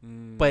in,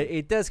 but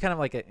it does kind of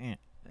like a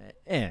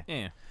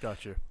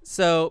Gotcha.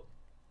 So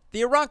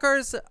the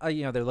Arrancars,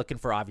 they're looking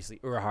for obviously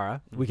Urahara.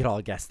 We could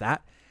all guess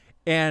that.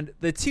 And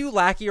the 2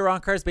 lackey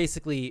Arrancars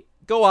basically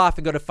go off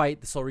and go to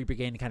fight the Soul Reaper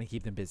gang to kind of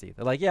keep them busy.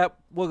 They're like, yep,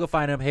 we'll go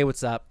find him. Hey,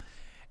 what's up?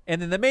 And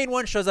then the main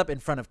one shows up in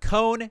front of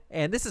Cone,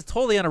 and this is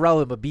totally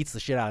irrelevant, but beats the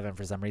shit out of him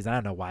for some reason. I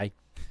don't know why.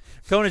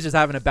 Cone is just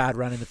having a bad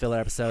run in the filler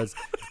episodes.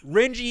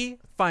 Renji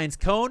finds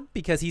Cone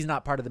because he's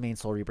not part of the main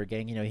Soul Reaper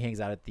gang. He hangs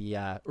out at the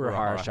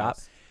Urahara shop.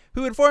 house.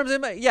 Who informs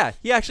him,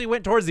 he actually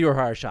went towards the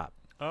Urahara shop.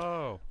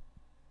 Oh.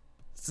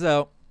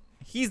 So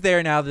he's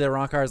there now. The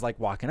Arrancar is like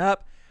walking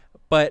up,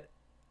 but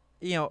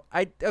so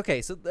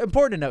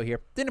important to note here.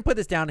 Didn't put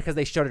this down because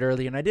they showed it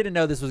earlier, and I didn't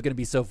know this was going to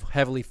be so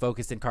heavily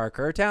focused in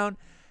Karakura town.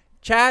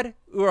 Chad,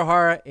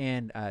 Urahara,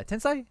 and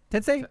Tensai?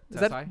 Is that Tensai?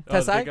 The big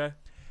Tensai? guy?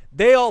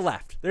 They all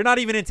left. They're not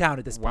even in town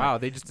at this point. Wow,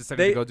 they just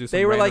decided to go do some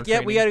They were random like, yeah,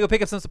 we got to go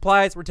pick up some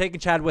supplies. We're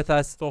taking Chad with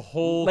us. The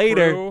whole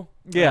Later. crew?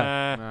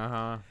 Yeah.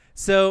 Uh-huh.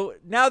 So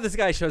now this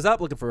guy shows up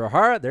looking for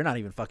Urahara. They're not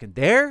even fucking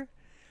there.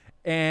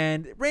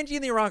 And Renji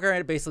and the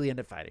Arrancar basically end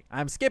up fighting.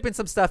 I'm skipping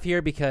some stuff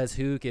here because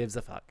who gives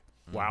a fuck?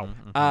 Wow.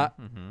 Renji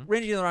and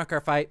the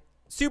Arrancar fight.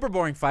 Super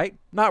boring fight.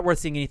 Not worth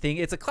seeing anything.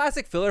 It's a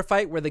classic filler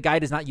fight where the guy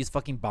does not use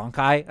fucking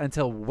Bankai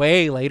until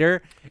way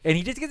later. And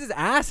he just gets his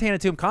ass handed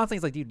to him constantly.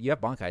 He's like, dude, you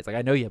have Bankai. It's like,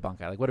 I know you have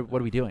Bankai. Like, what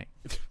are we doing?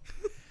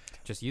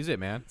 Just use it,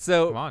 man.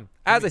 So, Come on.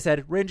 as I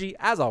said, Renji,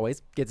 as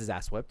always, gets his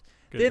ass whipped.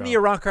 Good Then the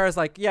job. Arrancar is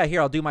like, yeah, here,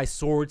 I'll do my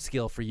sword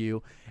skill for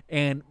you.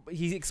 And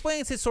he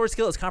explains his sword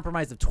skill is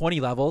comprised of 20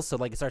 levels. So,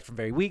 like, it starts from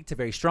very weak to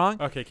very strong.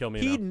 Okay, kill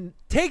me He now.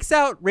 takes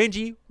out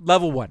Renji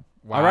level 1.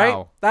 Wow. All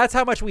right? That's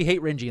how much we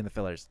hate Renji in the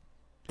fillers.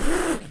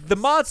 The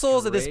mod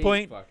souls at this Straight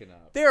point, fucking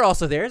up. they're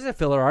also there as a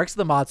filler arc, so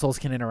the mod souls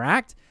can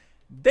interact.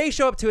 They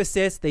show up to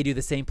assist. They do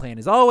the same plan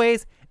as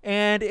always.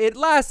 And it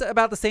lasts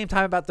about the same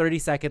time, about 30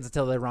 seconds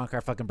until the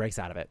Arrancar fucking breaks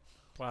out of it.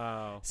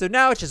 Wow. So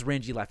now it's just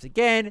Renji left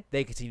again.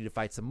 They continue to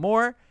fight some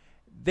more.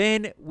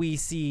 Then we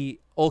see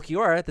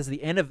Ulquiorra. This is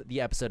the end of the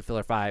episode,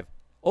 Filler 5.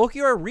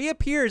 Ulquiorra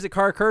reappears at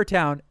Karakura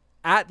town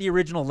at the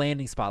original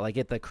landing spot, like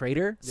at the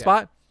crater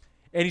spot.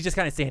 And he's just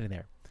kind of standing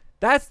there.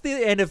 That's the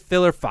end of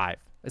Filler 5.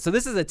 So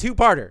this is a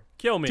two-parter.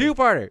 Kill me.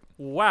 Two-parter.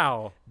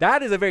 Wow.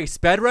 That is a very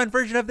sped run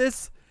version of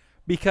this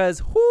because,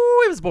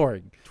 it was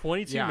boring.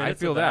 22 Yeah, I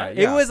minutes feel of that.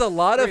 It Yeah. was a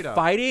lot Straight of up.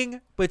 fighting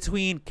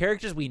between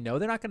characters we know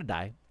they're not going to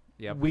die.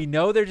 Yep. We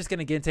know they're just going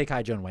to get take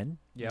Kaijo and win.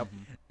 Yep.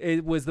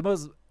 It was the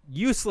most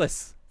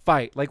useless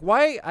fight. Like,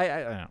 why? I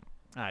don't know.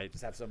 I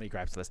just have so many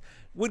gripes to this.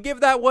 Would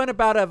give that one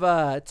about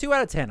a 2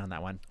 out of 10 on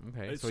that one.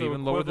 Okay, so So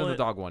even lower than the equivalent-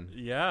 dog one.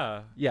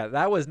 Yeah. Yeah,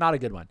 that was not a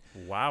good one.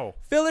 Wow.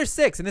 Filler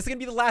 6, and this is going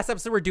to be the last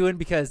episode we're doing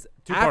because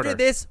after Two-parter.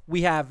 this,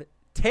 we have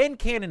 10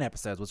 canon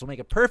episodes, which will make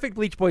a perfect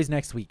Bleach Boys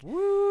next week.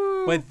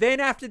 Woo! But then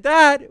after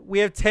that, we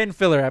have 10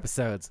 filler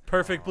episodes.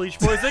 Perfect Bleach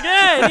Boys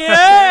again.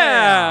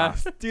 Yeah.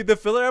 Dude, the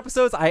filler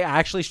episodes, I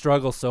actually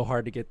struggle so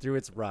hard to get through.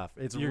 It's rough.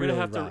 It's You're really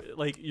going to have rough. to,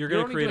 like, you're You're going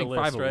to only create a doing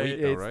 5 list, a right?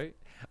 week, though, It's- right?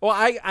 Well,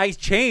 I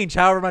change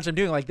however much I'm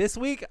doing. Like this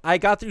week, I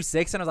got through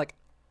 6 and I was like,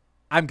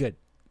 I'm good.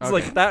 It's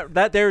like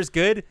that there is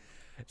good.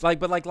 It's like,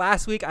 but like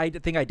last week, I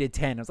think I did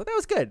 10. I was like, that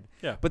was good.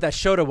 Yeah. But that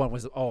Shota one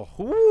was,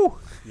 whoo.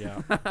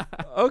 Yeah.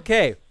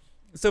 Okay.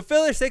 So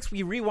filler 6,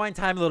 we rewind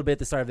time a little bit at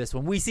the start of this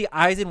one. We see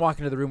Aizen walk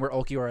into the room where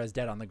Ulquiorra is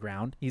dead on the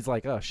ground. He's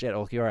like, oh shit,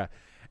 Ulquiorra.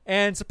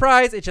 And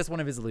surprise, it's just one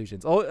of his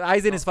illusions.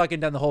 Aizen has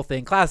fucking done the whole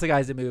thing. Classic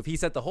Aizen move. He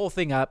set the whole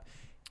thing up.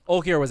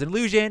 Ulquiorra was an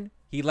illusion.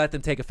 He let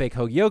them take a fake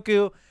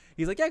Hogyoku.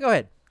 He's like, yeah, go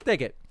ahead.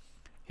 Take it.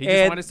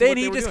 And then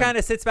he just kind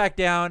of sits back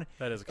down.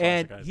 That is a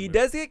classic And Aizen he move.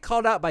 does get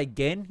called out by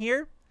Gen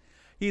here.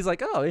 He's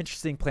like, oh,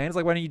 interesting plan. He's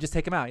like, why don't you just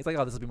take him out? He's like,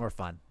 oh, this will be more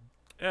fun.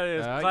 Yeah, it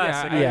is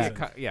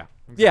classic. Yeah.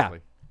 Exactly.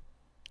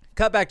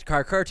 Cut back to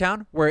Karakura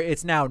Town, where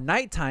it's now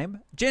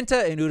nighttime.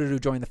 Jinta and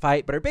Ururu join the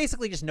fight, but are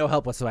basically just no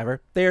help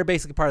whatsoever. They are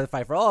basically part of the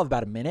fight for all of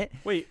about a minute.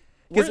 Wait,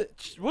 'Cause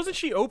wasn't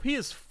she OP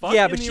as fuck?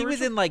 Yeah, in but the she was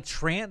original? in like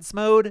trance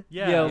mode.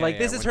 Yeah. You know, Yeah, like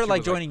this is when her she like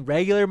was, joining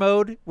regular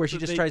mode, where she So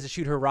just they- tries to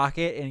shoot her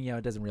rocket, and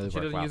it doesn't really She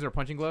work doesn't well. use her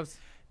punching gloves.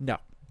 No.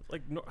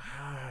 Like, no,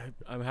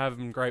 I'm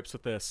having gripes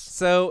with this.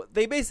 So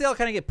they basically all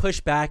kind of get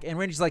pushed back, and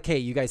Renji's like, hey,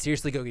 you guys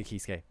seriously go get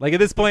Kisuke. Like at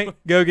this point,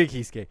 go get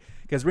Kisuke,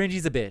 because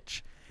Renji's a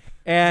bitch.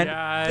 And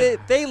Yeah.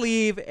 they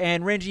leave,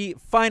 and Renji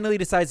finally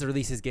decides to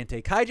release his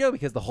Gente Kaijo,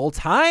 because the whole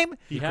time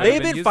He has they've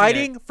been been using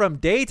fighting from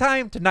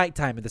daytime to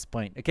nighttime at this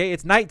point. Okay,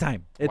 it's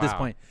nighttime at this Wow.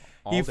 point.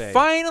 All He day.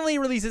 finally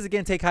releases a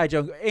Gente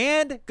Kaijo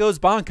and goes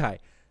Bankai.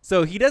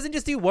 So he doesn't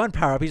just do one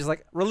power up. He's just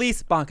like,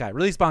 release Bankai,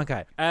 release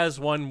Bankai. As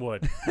one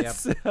would. Yep.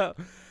 So,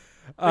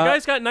 The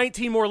guy's got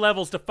 19 more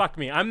levels to fuck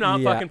me. I'm not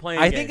yeah. fucking playing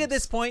I games. think at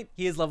this point,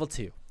 he is level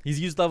 2. He's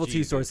used level 2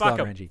 Jesus. sword skill Fuck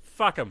on him. Renji.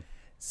 Fuck him.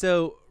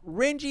 So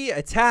Renji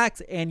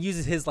attacks and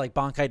uses his like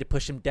Bankai to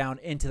push him down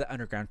into the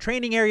underground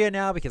training area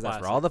now, because that's where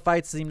Classic. all the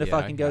fights seem to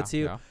fucking go to.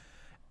 Yeah.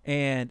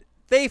 And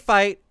they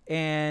fight,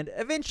 and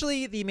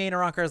eventually the main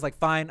Arrancar is like,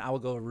 fine, I will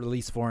go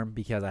release form,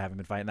 because I haven't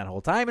been fighting that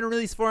whole time in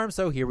release form,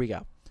 so here we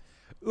go.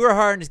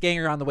 Urahara and his gang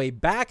are on the way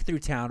back through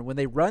town when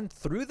they run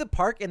through the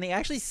park, and they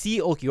actually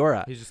see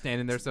Ulquiorra. He's just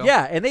standing there. So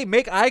Yeah, and they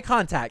make eye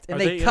contact, and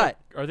they cut.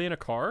 Are they in a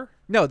car?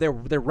 No, they're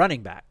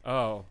running back.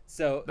 Oh.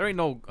 So there ain't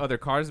no other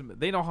cars.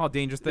 They know how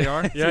dangerous they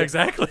are. Yeah,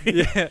 exactly.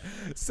 yeah.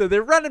 So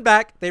they're running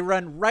back. They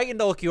run right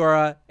into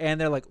Ulquiorra, and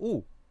they're like,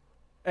 ooh.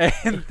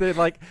 And they're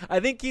like, I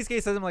think Kisuke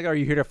says to them, like, are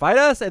you here to fight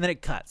us? And then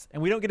it cuts.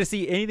 And we don't get to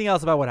see anything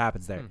else about what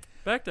happens there.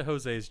 Back to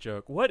Jose's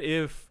joke. What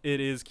if it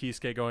is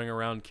Kisuke going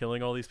around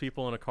killing all these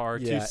people in a car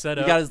to set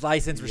he up? got his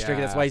license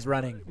restricted. That's Yeah. why he's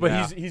running. But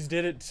Yeah. he's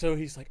did it, so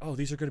he's like, oh,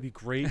 these are going to be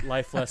great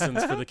life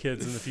lessons for the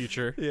kids in the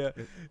future. Yeah.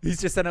 He's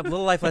just setting up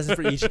little life lessons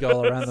for each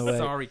goal around the way.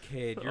 Sorry,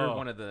 kid. You're Oh.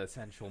 one of the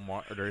essential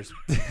martyrs.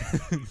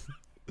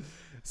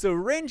 So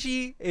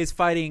Renji is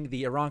fighting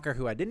the Arrancar,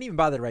 who I didn't even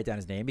bother to write down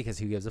his name, because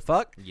who gives a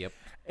fuck? Yep.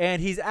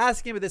 And he's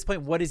asking him at this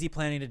point, what is he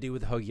planning to do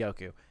with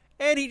Hogyoku?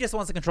 And he just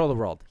wants to control the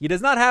world. He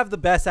does not have the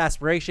best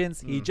aspirations.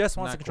 He just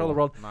wants to not control the cool.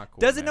 world. Not cool,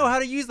 Doesn't know man. how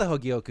to use the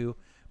Hogyoku,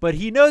 but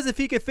he knows if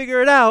he could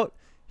figure it out,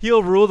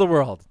 he'll rule the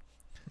world.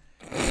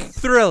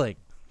 Thrilling.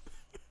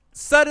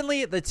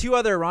 Suddenly, the two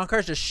other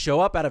Arrancars just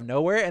show up out of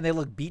nowhere, and they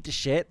look beat to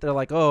shit. They're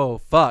like, oh,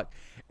 fuck.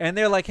 And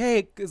they're like,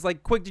 hey, it's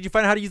like, quick, did you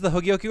find out how to use the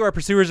Hogyoku? Our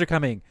pursuers are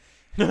coming.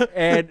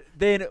 And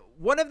then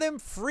one of them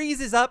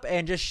freezes up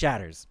and just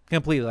shatters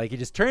completely. Like, he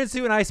just turns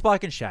to an ice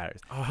block and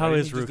shatters. Oh, how Why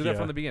is didn't you just do that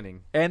from the Rukia?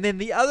 beginning? And then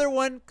the other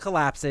one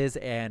collapses,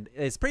 and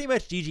it's pretty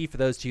much GG for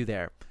those two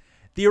there.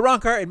 The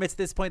Arrancar admits at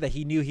this point that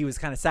he knew he was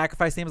kind of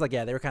sacrificing. He was like,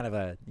 yeah, they were kind of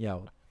a,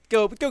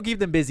 go keep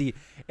them busy.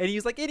 And he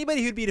was like,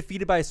 anybody who'd be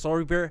defeated by a Soul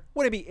Reaper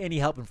wouldn't be any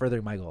help in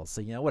furthering my goals.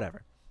 So,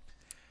 whatever.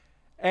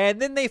 And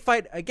then they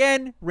fight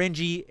again,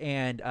 Renji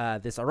and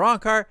this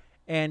Arrancar.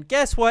 And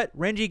guess what?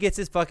 Renji gets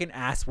his fucking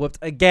ass whooped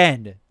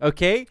again.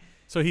 Okay?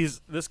 So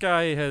this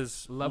guy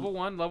has Level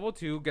 1, level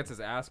 2 gets his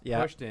ass Yeah.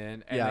 pushed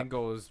in, and Yeah. then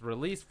goes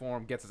release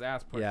form, gets his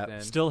ass pushed Yeah.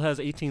 in. still has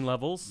 18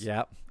 levels.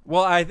 Yeah.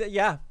 Well, I don't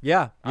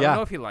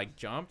know if he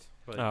jumped,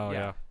 but Oh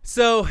yeah.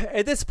 So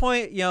at this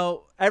point,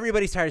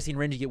 everybody's tired of seeing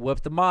Renji get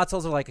whooped. The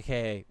Motzels are like,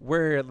 okay,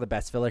 we're the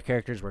best filler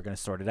characters. We're going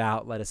to sort it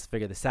out. Let us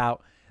figure this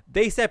out.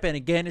 They step in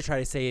again to try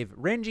to save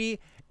Renji,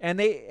 and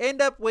they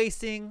end up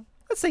wasting,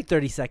 let's say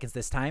 30 seconds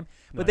this time.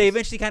 But they Nice.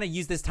 eventually kind of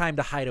use this time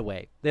to hide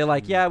away. They're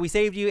like, yeah, we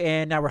saved you,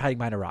 and now we're hiding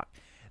behind a rock.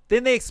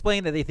 Then they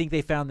explain that they think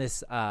they found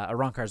this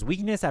Arrancar's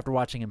weakness after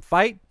watching him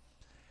fight.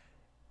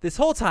 This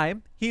whole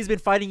time, he's been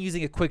fighting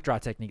using a quick draw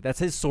technique. That's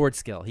his sword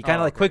skill. He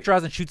kind of quick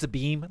draws and shoots a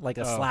beam, like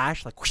a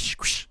slash, like whoosh,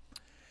 whoosh.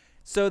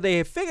 So they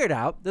have figured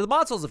out, the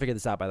Motzels have figured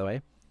this out, by the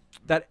way,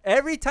 that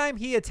every time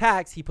he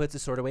attacks, he puts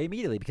his sword away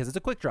immediately because it's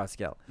a quick draw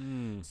skill.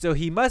 So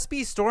he must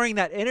be storing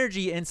that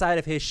energy inside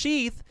of his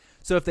sheath,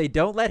 so if they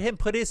don't let him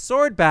put his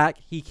sword back,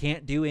 he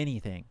can't do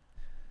anything.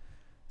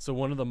 So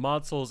one of the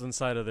Motzels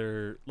inside of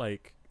their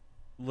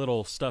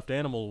little stuffed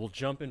animal will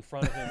jump in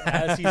front of him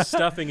as he's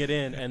stuffing it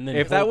in, and then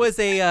If that was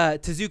a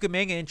Tezuka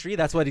manga entry,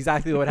 that's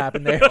exactly what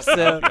happened there.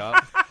 So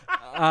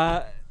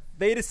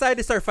they decide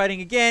to start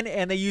fighting again,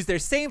 and they use their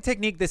same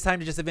technique this time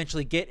to just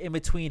eventually get in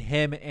between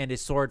him and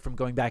his sword from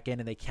going back in,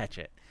 and they catch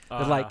it.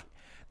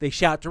 They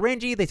shout to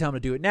Renji. They tell him to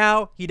do it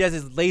now. He does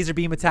his laser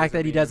beam attack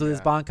that he does with his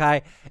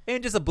Bankai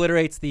and just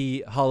obliterates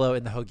the hollow,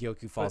 and the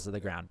Hogyoku falls to the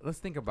ground. Let's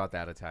think about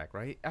that attack,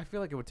 right? I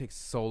feel like it would take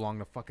so long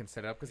to fucking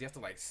set up because he has to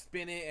like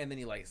spin it and then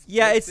he like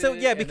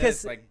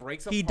because like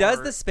breaks he apart.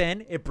 does the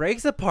spin, it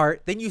breaks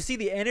apart, then you see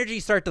the energy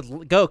start to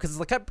go because it's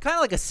like kind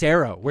of like a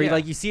Sero where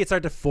you see it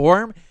start to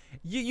form.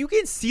 You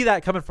can see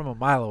that coming from a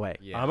mile away.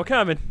 Yeah. I'm a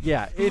coming.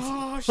 Yeah, it's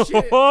oh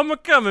shit. I'm a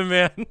coming,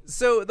 man.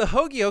 So the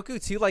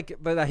Hogyoku too, like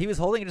that he was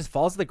holding, it just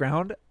falls to the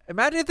ground.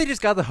 Imagine if they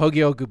just got the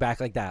Hogyoku back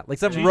like that, like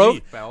some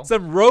rogue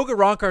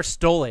Arrancar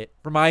stole it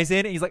from Aizen,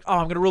 and he's like, "Oh,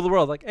 I'm gonna rule the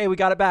world." Like, hey, we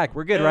got it back.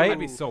 We're good, right? I'd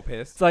be so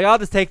pissed. So like, I'll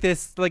just take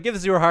this. Like, give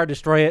this to Urahara,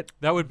 destroy it.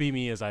 That would be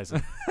me as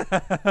Aizen.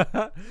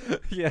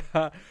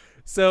 Yeah.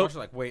 So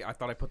like, wait, I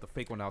thought I put the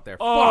fake one out there.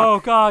 Oh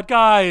Fuck. God,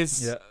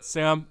 guys. Yeah.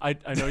 Sam, I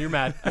know you're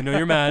mad.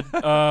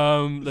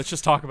 Let's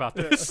just talk about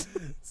this.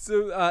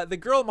 So the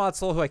girl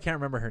Matsuo, who I can't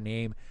remember her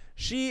name,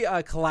 she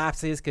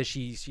collapses because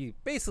she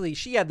basically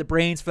had the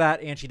brains for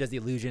that, and she does the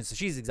illusion, so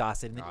she's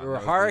exhausted. And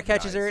Urahara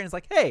catches her and is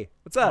like, "Hey,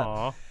 what's up?"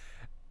 Aww.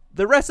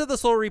 The rest of the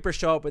Soul Reapers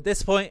show up at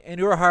this point, and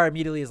Urahara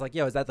immediately is like,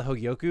 "Yo, is that the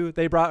Hogyoku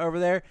they brought over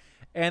there?"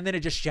 And then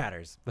it just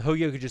shatters. The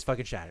Hogyoku just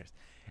fucking shatters.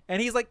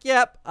 And he's like,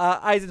 "Yep,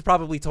 Aizen's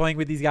probably toying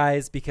with these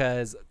guys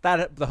because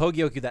the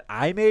Hogyoku that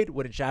I made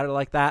wouldn't shatter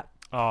like that."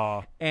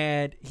 Aw.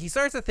 And he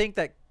starts to think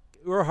that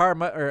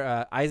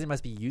Urahara Aizen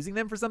must be using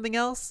them for something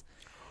else.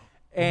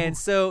 And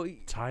so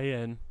tie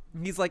in.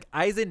 He's like,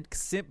 Aizen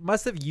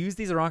must have used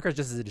these Arrancars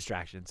just as a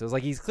distraction. So it's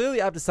like he's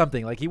clearly up to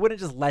something. Like he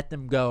wouldn't just let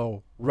them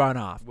go run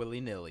off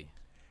willy-nilly.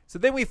 So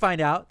then we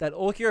find out that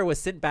Ulquiorra was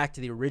sent back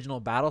to the original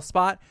battle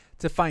spot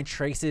to find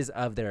traces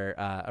of their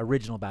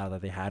original battle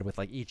that they had with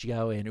like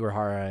Ichigo and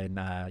Urahara and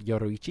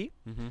Yoroichi.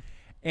 Mm-hmm.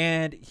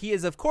 And he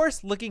is, of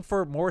course, looking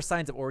for more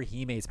signs of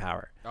Orihime's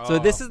power. Oh. So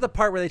this is the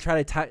part where they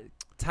try to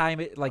time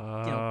it, like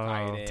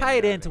tie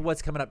it into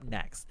what's coming up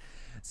next.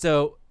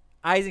 So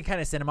Aizen kind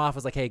of sent him off,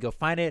 was like, "Hey, go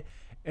find it."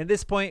 And at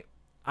this point,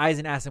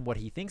 Aizen asks him what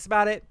he thinks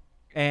about it,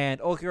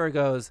 and Ulquiorra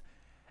goes,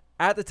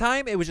 "At the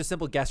time, it was just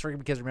simple guesswork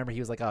because remember, he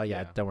was like, oh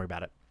yeah, don't worry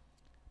about it."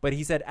 But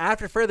he said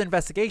after further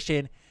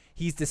investigation,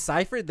 he's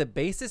deciphered the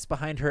basis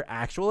behind her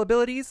actual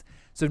abilities.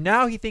 So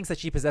now he thinks that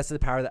she possesses the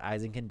power that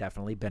Aizen can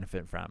definitely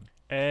benefit from.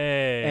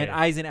 Hey. And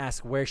Aizen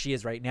asks where she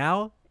is right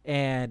now.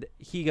 And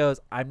he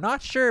goes, "I'm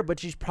not sure, but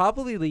she's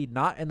probably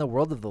not in the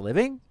world of the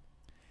living."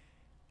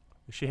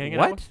 Is she hanging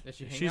out? Is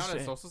she hanging out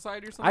at Soul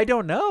Society or something? I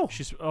don't know.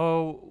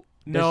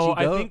 No,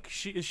 I think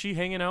is she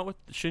hanging out with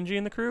Shinji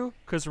and the crew?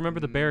 Because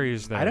remember the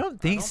berries there. I don't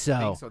think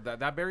so.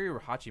 That berry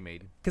Hachi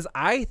made. Because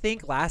I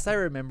think last I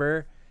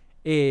remember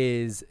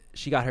is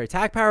she got her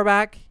attack power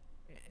back,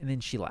 and then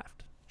she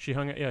left. She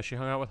hung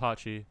out with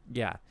Hachi.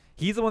 Yeah.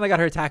 He's the one that got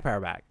her attack power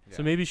back. Yeah.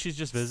 So maybe she's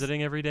just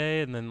visiting every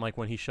day, and then like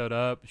when he showed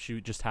up, she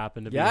just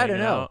happened to be I don't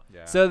know.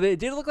 Yeah. So it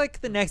did look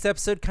like the next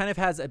episode kind of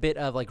has a bit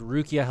of like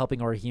Rukia helping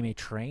Orihime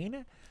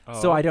train.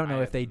 So I don't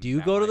know if they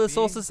do go to the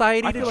Soul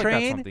Society to train. Like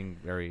that's something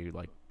very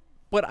like.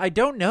 But I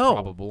don't know.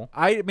 Probable.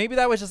 Maybe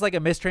that was just like a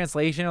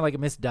mistranslation or like a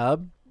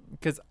misdub,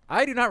 because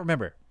I do not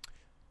remember.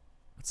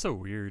 That's so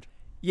weird.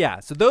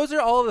 Yeah. So those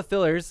are all the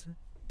fillers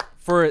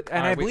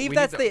I believe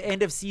that's the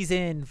end of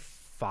season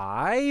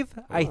 5.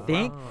 I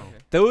think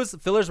those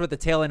fillers were at the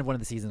tail end of one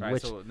of the seasons.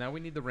 Right, so now we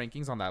need the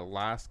rankings on that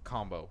last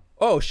combo.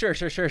 Oh, sure.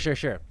 So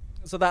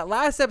that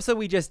last episode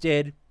we just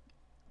did,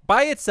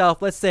 by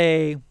itself, let's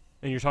say.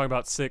 And you're talking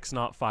about 6,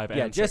 not 5 and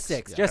 6. Yeah, just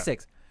 6. Just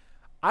 6.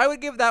 I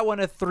would give that one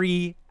a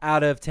 3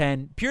 out of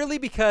 10 purely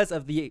because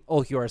of the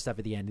Ulquiorra stuff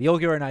at the end. The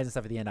Ulquiorra and Aizen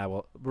stuff at the end, I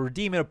will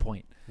redeem it a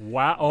point.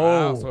 Wow.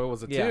 Oh. So it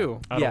was a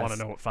 2. I don't want to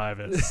know what 5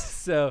 is.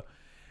 So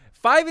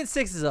 5 and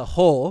 6 as a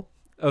whole,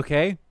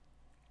 okay,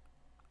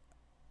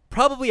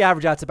 probably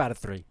average out to about a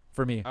 3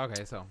 for me.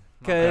 Okay, so.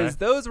 Because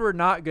those were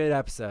not good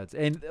episodes.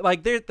 And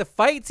like the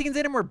fight scenes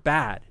in them were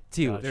bad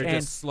too. They're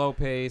just slow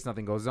paced,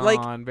 nothing goes like,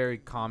 on, very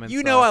common You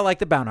stuff. know I like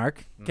the Bound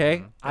Arc, okay?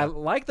 Mm-hmm. I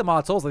like the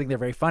Mod Souls. I think they're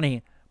very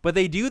funny. But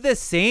they do the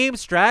same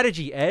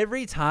strategy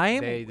every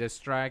time. They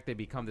distract. They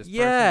become this person.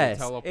 Yes.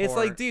 They teleport. It's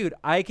like, dude,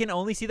 I can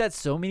only see that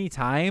so many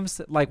times,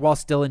 like, while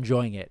still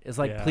enjoying it. It's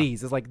like,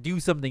 please. It's like, do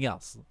something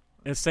else.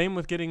 And same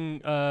with getting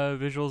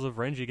visuals of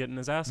Renji getting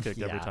his ass kicked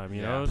every time,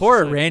 you know?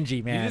 Poor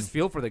Renji, man. You just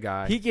feel for the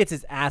guy. He gets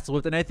his ass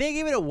whooped. And I think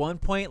even at one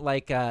point,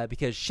 like,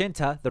 because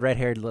Shinta, the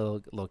red-haired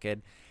little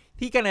kid,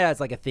 he kind of has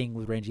like a thing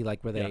with Renji,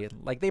 like where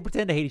they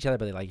pretend to hate each other,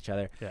 but they like each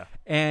other. Yeah.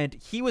 And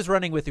he was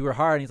running with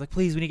Urahara, and he's like,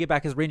 "Please, we need to get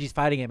back because Renji's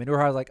fighting him." And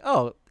Urahara's like,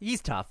 "Oh,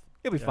 he's tough.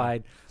 He'll be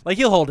fine. Like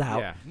he'll hold out."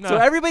 Yeah. No. So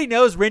everybody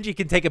knows Renji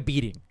can take a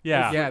beating.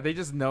 Yeah. Yeah. They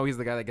just know he's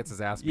the guy that gets his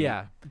ass beat.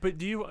 Yeah. But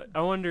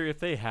I wonder if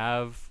they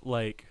have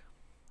like,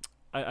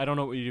 I don't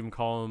know what you'd even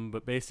call them,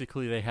 but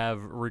basically they have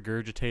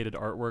regurgitated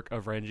artwork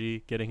of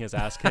Renji getting his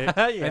ass kicked,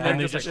 and then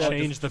they just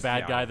change the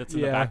bad guy that's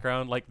in the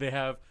background. Like they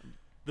have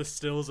the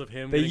stills of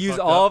him. They use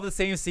all of the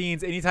same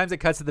scenes. Anytime it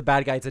cuts to the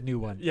bad guy, it's a new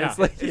one. Yeah,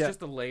 it's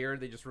just a layer.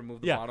 They just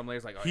remove the bottom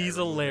layers. Like he's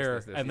a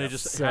layer, and they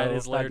just add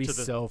his layer to the. That'd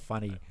be so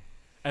funny.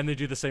 And they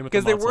do the same with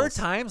because there were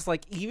times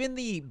like even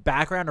the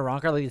background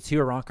Arrancar, like the 2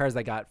 Arrancars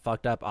that got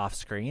fucked up off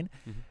screen,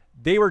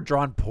 they were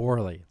drawn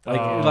poorly.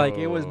 Like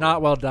it was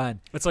not well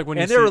done. It's like when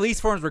and you their see, release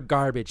forms were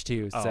garbage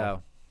too.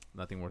 So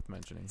Nothing worth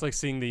mentioning. it's like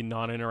seeing the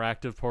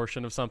non-interactive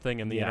portion of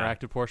something, and the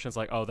interactive portion is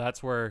like, oh,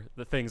 that's where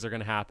the things are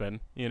gonna happen.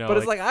 You know. But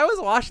it's like I was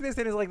watching this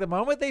and it's like the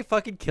moment they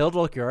fucking killed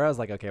Ulquiorra, I was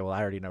like, okay, well I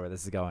already know where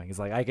this is going. It's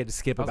like I could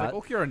skip I was about.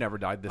 like, Ulquiorra never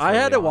died this I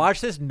had early to on.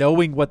 watch this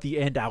knowing what the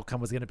end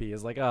outcome was gonna be.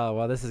 It's like, oh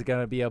well, this is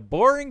gonna be a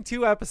boring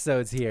 2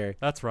 episodes here.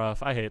 that's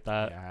rough. I hate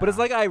that. Yeah. But it's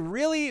like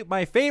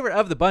my favorite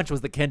of the bunch was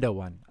the Kendo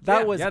one.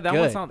 That was that good.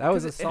 one sounded, that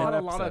was a it solid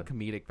had a lot of episode.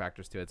 comedic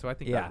factors to it, so I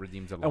think Yeah. that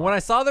redeems a lot. And when I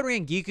saw the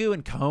Rangiku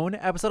and Cone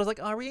episode, I was like,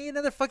 oh, are we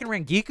another fucking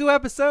Rangiku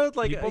episode?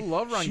 Like people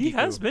love Rangiku. She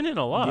has been in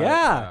a lot.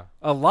 yeah,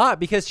 a lot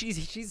because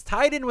she's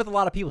tied in with a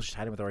lot of people. She's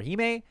tied in with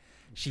Orihime.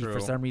 She for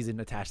True. some reason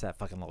attached that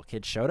fucking little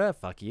kid Shota.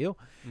 Fuck you.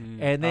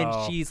 And then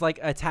she's like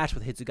attached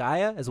with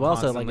Hitsugaya as well.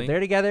 So Constantly. like they're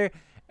together.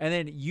 And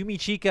then Yumi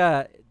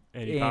Chika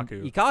And and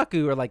Ikaku.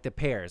 Ikaku are like the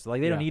pairs.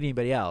 Like they don't Yeah. need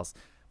anybody else.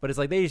 But it's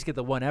like they just get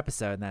the one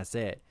episode and that's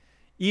it.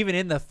 Even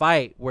in the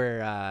fight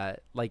where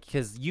like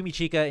because Yumi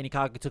Chika and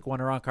Ikaku took one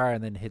Arankar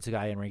and then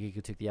Hitsugaya and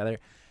Rangiku took the other.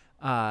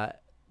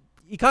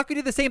 Ikaku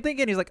did the same thing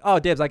and he's like, oh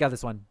dibs, I got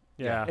this one.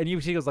 Yeah. And Yumi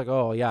Chika's like,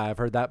 oh yeah, I've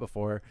heard that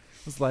before.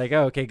 It's like,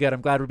 oh, okay, good.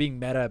 I'm glad we're being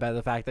meta about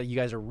the fact that you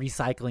guys are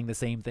recycling the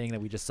same thing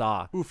that we just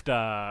saw.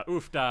 Oofda.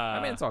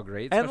 I mean, it's all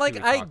great. And like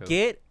especially I with Kaku.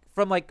 get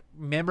from like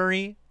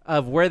memory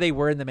of where they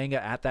were in the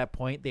manga at that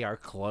point, they are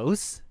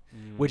close,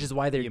 which is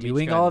why they're Yumi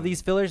doing Chika all of and-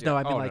 these fillers. No,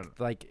 yeah. I mean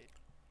Oh, like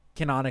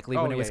canonically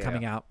Oh, when it yeah, was yeah,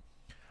 coming yeah.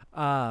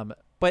 out.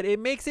 But it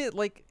makes it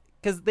like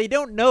because they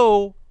don't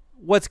know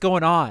what's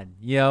going on,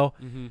 you know,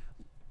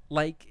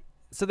 like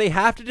so they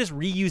have to just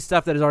reuse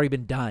stuff that has already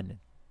been done.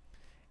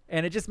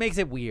 And it just makes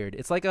it weird.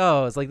 It's like,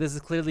 oh, it's like this is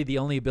clearly the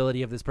only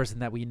ability of this person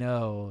that we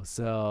know.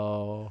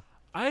 So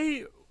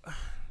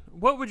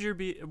What would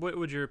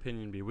your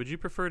opinion be? Would you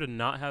prefer to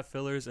not have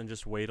fillers and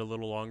just wait a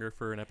little longer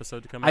for an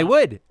episode to come out? I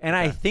would, and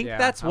I think Yeah,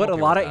 that's I'm what a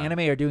okay lot with of that.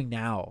 anime are doing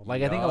now.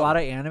 Like I think a Yup. lot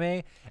of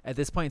anime at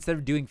this point, instead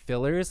of doing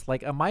fillers,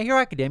 like a My Hero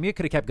Academia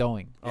could have kept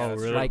going. Yeah, that's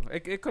really? true.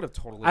 Like- it could have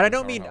totally. I been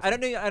don't mean powerhouse.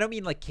 I don't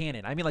mean like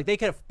canon. I mean like they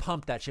could have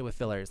pumped that shit with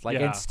fillers, like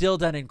Yeah. and still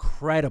done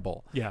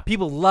incredible. Yeah.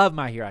 People love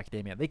My Hero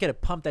Academia. They could have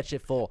pumped that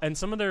shit full. And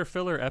some of their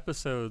filler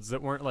episodes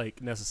that weren't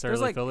like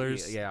necessarily like-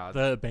 fillers, yeah.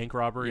 the bank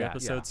robbery Yeah.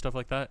 episodes, Yeah. stuff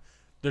like that,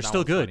 they're That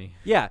still was good. funny.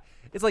 Yeah.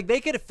 It's like they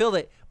could have filled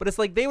it, but it's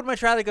like they would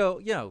much rather go,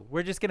 you know,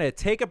 we're just going to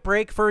take a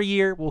break for a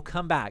year. We'll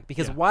come back.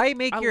 Because Yeah. why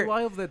make I your.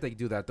 love that they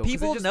do that though. 'Cause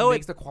People it just know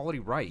makes it- the quality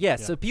right. Yeah,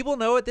 so people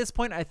know at this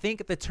point, I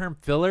think the term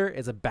filler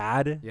is a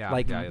bad. Yeah,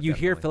 like yeah, you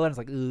hear definitely. filler and it's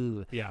like,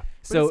 ooh. Yeah.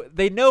 So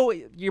they know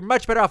you're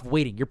much better off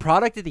waiting. Your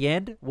product at the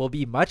end will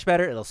be much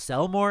better. It'll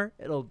sell more.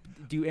 It'll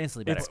do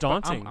instantly better. It's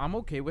daunting. I'm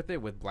okay with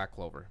it with Black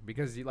Clover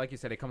because, like you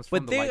said, it comes but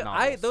from the light they,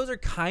 novels. those are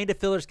kind of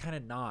fillers, kind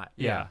of not.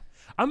 Yeah.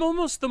 I'm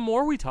almost, the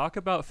more we talk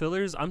about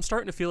fillers, I'm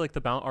starting to feel like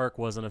the Mount arc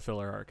wasn't a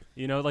filler arc.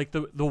 You know, like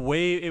the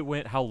way it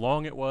went, how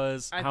long it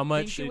was, I how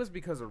much think it was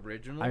because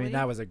originally. I mean,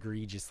 that was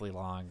egregiously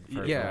long.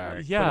 For a yeah, filler arc. but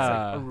it's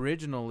Yeah. like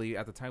originally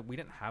at the time we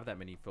didn't have that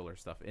many filler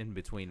stuff in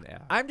between.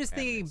 I'm just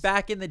thinking animes.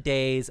 back in the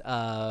days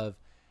of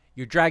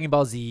your Dragon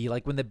Ball Z,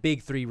 like when the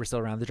big three were still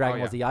around. The Dragon Oh,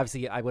 Ball yeah. Z,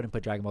 obviously, I wouldn't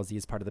put Dragon Ball Z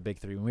as part of the big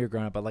three when we were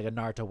growing up, but like a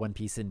Naruto, One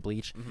Piece, and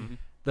Bleach. Mm-hmm.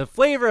 The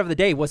flavor of the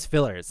day was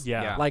fillers.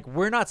 Yeah. Yeah. Like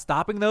we're not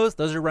stopping those.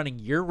 Those are running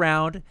year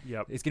round.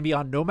 Yep. It's gonna be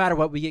on no matter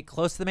what. We get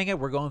close to the manga,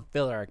 we're going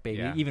filler arc, baby.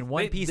 Yeah. Even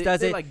One Piece they, does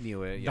they it. like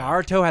knew it. Yeah.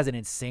 Naruto has an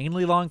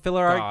insanely long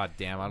filler arc. God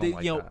damn, I don't The-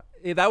 like you know,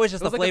 that. that was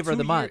just It was the like a flavor of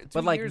the 2 year- month. 2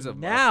 But like years of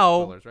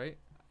now, fillers, right?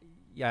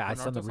 yeah, Or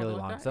some Naruto, are really something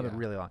like long. that? Some are Yeah.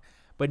 really long.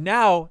 But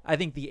now I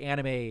think the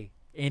anime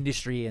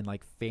industry and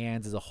like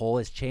fans as a whole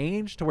has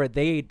changed to where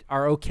they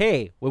are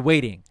okay with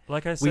waiting.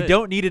 like I said, We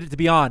don't need it to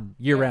be on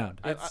year Yeah.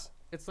 round.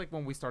 It's like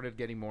when we started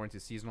getting more into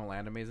seasonal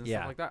animes and Yeah.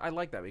 stuff like that. I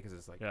like that because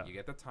it's like Yeah. you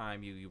get the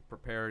time, you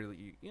prepare,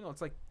 you know,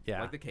 it's like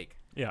Yeah. like the cake.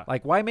 yeah.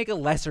 Like why make a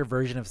lesser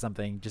version of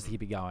something just to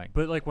keep it going?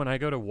 But like when I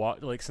go to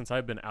watch, like since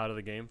I've been out of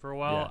the game for a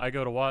while, Yeah. I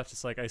go to watch.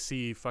 It's like I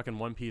see fucking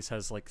One Piece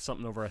has like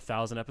something over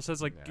 1,000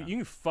 episodes. Like Yeah. you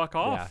can fuck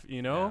off,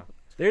 you know?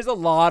 There's a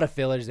lot of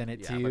fillers in it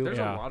Yeah, too. but there's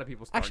Yeah. a lot of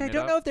people. Actually, I starting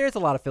don't it know up. if there's a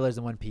lot of fillers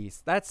in One Piece.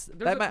 That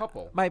a might,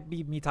 couple. might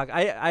be me talking.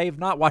 I have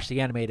not watched the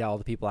anime to all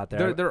the people out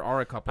there. There are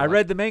a couple. I like-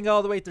 read the manga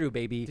all the way through,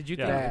 baby. Did you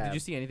Yeah. did you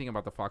see anything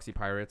about the Foxy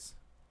Pirates?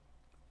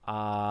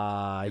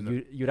 Uh,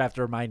 you'd have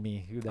to remind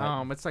me who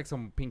that. It's like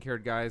some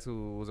pink-haired guys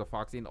who was a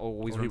Foxy and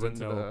always Well, he runs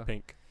wouldn't into know the.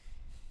 pink.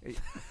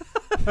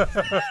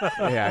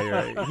 Yeah, you're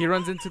right. He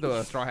runs into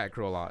the Straw Hat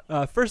Crew a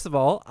lot. First of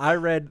all, I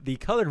read the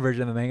colored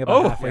version of the manga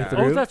about halfway yeah. through.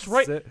 Oh, that's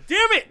right. So-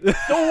 Damn it! The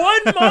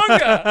one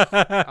manga.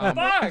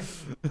 Fuck.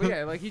 But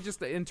yeah, like he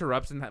just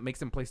interrupts and makes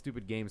them play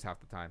stupid games half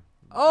the time.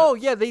 oh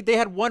yeah, they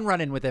had one run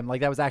in with him,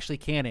 like that was actually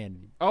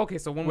canon, Oh, okay,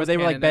 so one where was they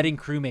were like canon betting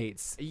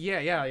crewmates. Yeah.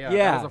 Yeah.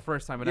 That was the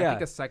first time, and I Yeah. think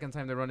the second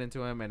time they run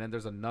into him, and then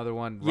there's another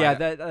one. Yeah, right-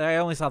 that I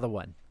only saw the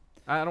one.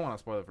 I don't want to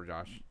spoil it for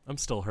Josh. I'm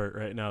still hurt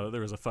right now that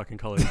there was a fucking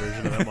colored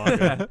version of that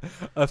manga.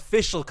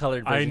 Official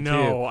colored I version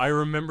know. I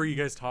remember you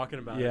guys talking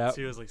about Yep. it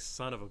too. I was like,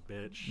 son of a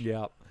bitch. too.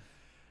 Yeah.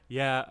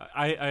 Yeah,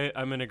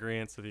 I'm in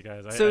agreement with you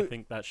guys. I So-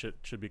 think that shit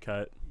should be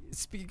cut.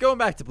 Going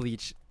back to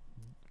Bleach,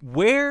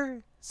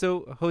 where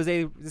So,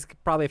 Jose, this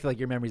probably I feel like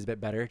your memory's a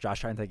bit better. Josh,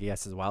 trying to take a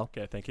guess as well.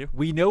 Okay, thank you.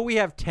 We know we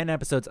have 10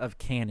 episodes of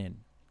canon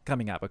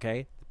coming up,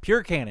 okay?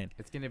 Pure canon.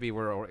 It's gonna be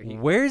where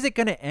Where is it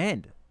going to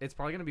end? it's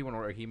probably gonna be when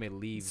Orihime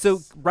leaves.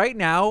 So, right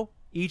now,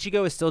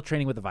 Ichigo is still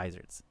training with the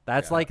Vizards.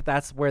 That's Yeah.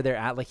 that's where they're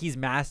at. Like, he's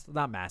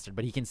not mastered,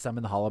 but he can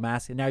summon the Hollow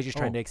Mask, and now he's just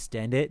trying to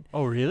extend it.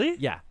 Oh, really?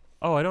 Yeah.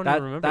 Oh, I don't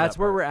even remember. That's that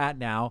where part. we're at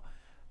now.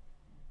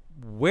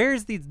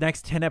 Where's the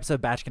next 10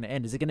 episode batch going to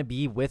end? Is it going to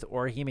be with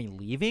Orihime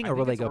leaving, or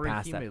will they go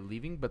past that?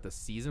 leaving, but the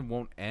season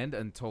won't end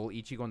until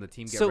Ichigo and the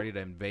team get So, ready to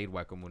invade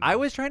Wakamundo. I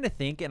was trying to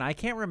think, and I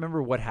can't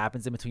remember what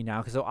happens in between now,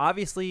 because so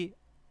obviously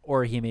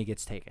Orihime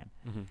gets taken.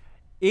 Mm-hmm.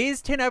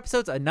 Is 10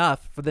 episodes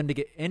enough for them to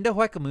get into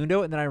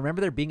Huecamundo? And then I remember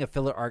there being a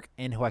filler arc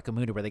in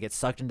Huecamundo where they get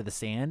sucked into the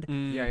sand,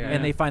 Yeah,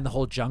 and they find the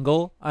whole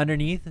jungle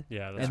underneath,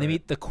 Yeah, that's and they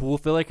meet the cool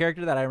filler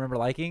character that I remember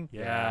liking.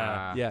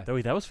 Yeah. Yeah. Oh,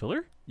 wait, that was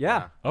filler?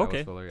 Yeah. that was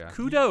Okay. filler, yeah.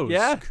 Kudos.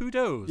 Yeah.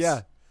 Kudos.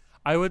 Yeah.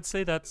 I would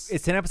say that's.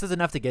 Is 10 episodes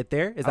enough to get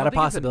there? Is I that a don't think it's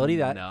possibility?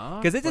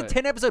 enough, Because it's a but-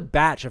 10 episode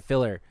batch of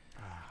filler.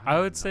 I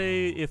would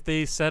say if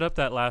they set up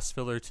that last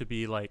filler to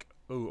be like,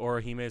 oh,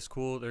 Orihime is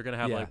cool, they're gonna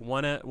have Yeah. like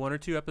one or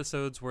two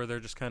episodes where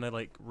they're just kind of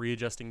like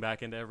readjusting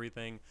back into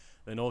everything.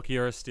 Then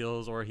Ulquiorra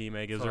steals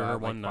Orihime, gives So her her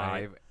like one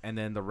night, 5, and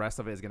then the rest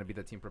of it is gonna be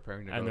the team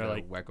preparing to And go they're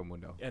to like-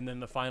 Wakamundo. and then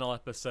the final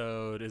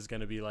episode is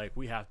gonna be like,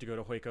 we have to go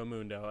to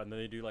Huecamundo, and then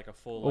they do like a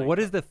full. Well, like, what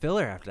is the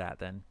filler after that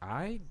then?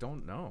 I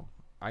don't know.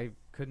 I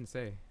couldn't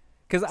say.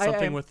 Because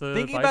Something I'm with the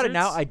thinking about it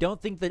now, Vizards? I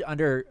don't think that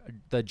under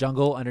the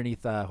jungle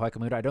underneath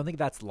Huecamundo, I don't think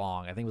that's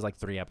long. I think it was like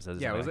 3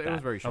 episodes. or Yeah, it was, something it like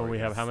was very short. Oh, we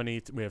have yes. how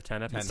many? We have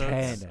 10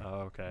 episodes. 10. Oh,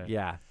 okay. that.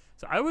 Yeah.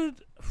 So I would.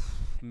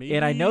 Maybe.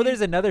 And I know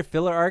there's another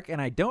filler arc, and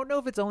I don't know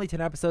if it's only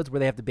 10 episodes where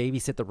they have to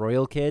babysit the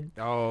royal kid.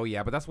 Oh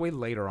yeah, but that's way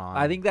later on.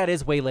 I think that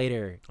is way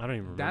later. I don't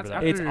even remember That's that.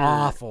 after- It's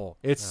awful.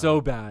 It's so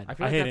bad. I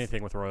feel I like hate that's,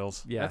 anything with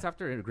royals. Yeah. That's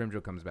after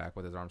Grimjo comes back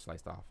with his arm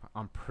sliced off.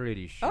 I'm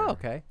pretty sure. Oh,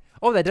 okay.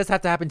 Oh, that does have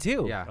to happen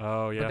too. Yeah.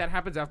 Oh yeah. But that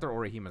happens after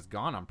Orihime's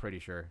gone. I'm pretty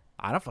sure.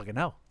 I don't fucking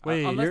know.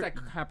 Wait, unless you're-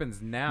 that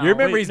happens now. Your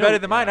memory's no, better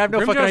than mine. I have no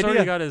fucking Grimjaw's already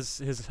idea. got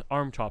his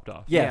arm chopped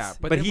off. Yes, Yeah,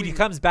 but, but then he we-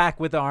 comes back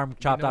with the arm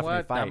chopped you know off in the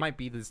what? fight. That might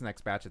be this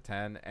next batch of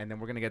 10, and then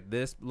we're gonna get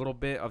this little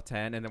bit of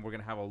 10, and then we're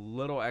gonna have a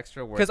little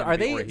extra. Because are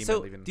they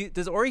so?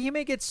 Does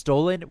Orihime get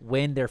stolen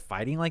when they're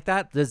fighting like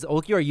that? Does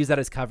Ulquiorra use that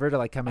as cover to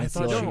like come in I and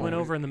thought steal? she her? went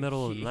over in the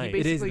middle of the night. He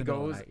It is in basically the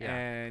middle of goes the night, yeah.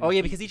 and Oh yeah,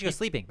 he- because Ichigo's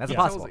sleeping. That's he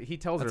impossible. Tells, he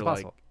tells That's her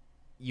impossible. like,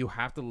 you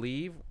have to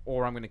leave,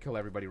 or I'm gonna kill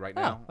everybody right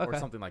Oh, now, okay. or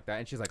something like that.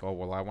 And she's like, oh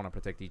well, I want to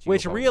protect Ichigo.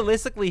 Which probably.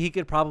 realistically, he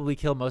could probably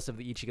kill most of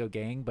the Ichigo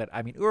gang, but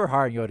I mean,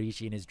 Urahara and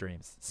Yoruichi in his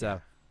dreams. So,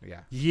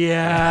 yeah.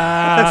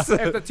 Yeah.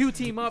 If the two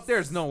team up,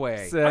 there's no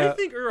way. so I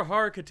think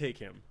Urahara could take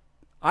him.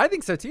 I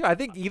think so too. I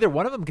think either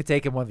one of them could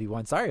take him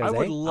 1v1. Sorry, I Jose.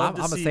 would love I'm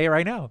to gonna see- say it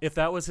right now. If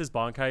that was his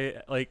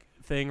Bankai like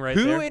thing right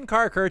Who there. in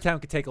Karakura Town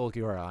could take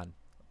Ulquiorra on?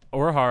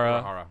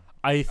 Urahara. Urahara.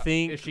 I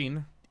think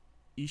Ishin.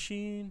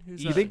 Ishin.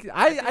 Who's You that? think?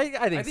 I think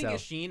I think so.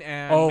 Ishin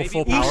and Oh, maybe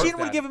full power. Ishin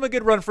would give him a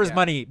good run for his Yeah.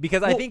 money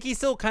because I Well- think he's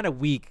still kind of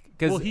weak.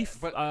 Because Well, he.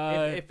 But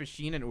if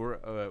Ishin and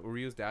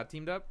Uryu's dad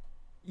teamed up,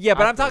 yeah,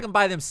 but I I'm feel- talking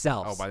by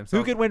themselves. Oh, by Who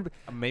themselves? could win?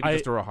 maybe I-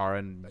 just Urahara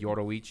and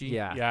Yoruichi.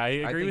 Yeah. Yeah, I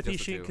agree think with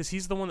just the Ishin two. because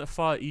he's the one that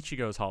fought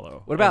Ichigo's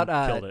Hollow. What about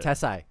and killed it.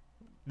 Tessai?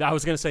 I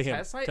was gonna say him.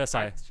 Tessai?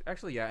 Tessai.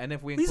 Actually, yeah. And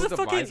if we He's include a the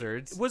fucking.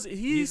 Vizards, Was he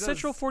he's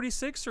Central a-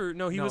 46 or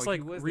no? He was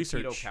like the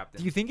research. Keto captain.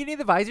 Do you think any of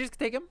the visors could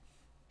take him?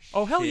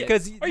 Oh hell yeah!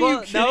 Because Are you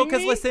kidding no,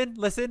 because me?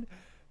 listen.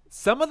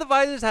 Some of the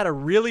visors had a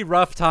really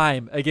rough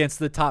time against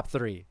the top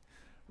 3.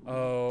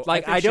 Oh,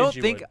 Like I I don't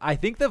Shinji think would. I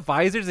think the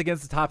visors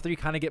against the top 3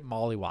 kind of get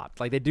mollywopped.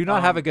 Like they do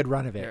not have a good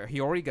run of Yeah, it.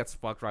 he already gets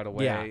fucked right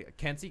away. Yeah.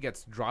 Kenzie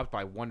gets dropped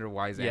by Wonder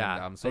Wise.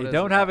 Yeah, and so they does,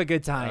 don't have a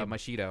good time.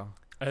 Mashido.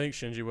 I think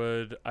Shinji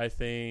would. I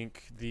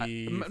think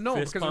the no,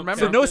 fist because pump remember-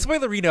 So no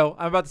captain- spoilerino.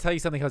 I'm about to tell you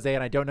something, Jose,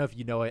 and I don't know if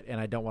you know it, and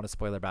I don't want to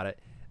spoiler about it.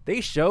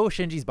 They show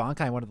Shinji's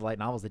Bankai in one of the light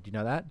novels. Did you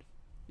know that?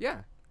 Yeah.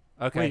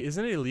 Okay. Wait,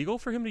 isn't it illegal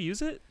for him to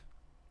use it?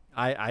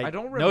 I don't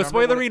No remember what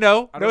it-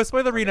 spoilerino. I No don't-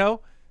 spoilerino.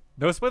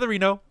 No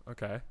spoilerino.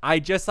 Okay. I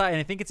just saw, and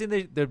I think it's in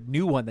the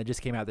new one that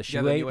just came out, the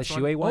Yeah, the Shuei, newest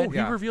Shuei one? one. Oh,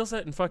 Yeah. he reveals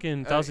that in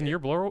fucking Thousand Year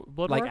Blood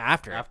like War?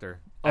 after. After.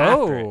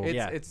 Oh. It's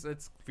yeah.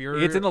 it's fear.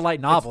 It's in the light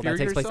novel Fear that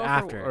takes place Yourself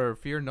after. or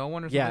fear no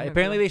one or something. Yeah, like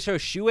apparently that? they show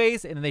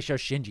Shuei's and then they show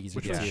Shinji's.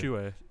 Which which one's is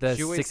Shue? the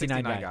Shuei's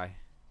 69 guy.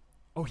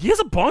 Oh, he has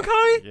a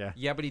Bankai? Yeah.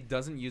 Yeah, but he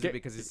doesn't use it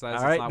because he says All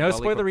it's right, not no well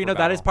equipped for spoilerino.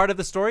 That is battle. part of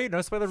the story. No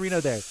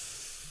spoilerino there.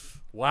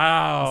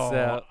 Wow.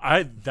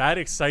 So- That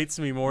excites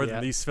me more Yeah.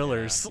 than these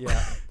fillers.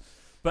 Yeah.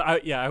 But I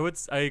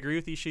agree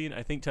with Ishin.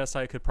 I think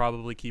Tessai could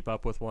probably keep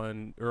up with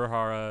one.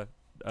 Urahara.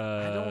 I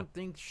don't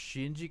think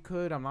Shinji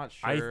could. I'm not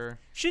I- sure.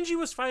 Shinji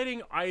was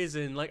fighting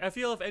Aizen. Like I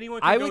feel if anyone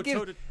could I go would give.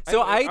 toe to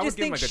So I I would just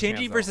give him think a good Shinji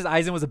chance, though. versus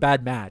Aizen was a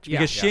bad match Yeah,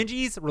 because yeah.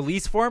 Shinji's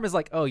release form is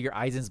like, oh, you're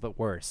Aizen's but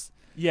worse.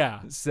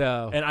 yeah.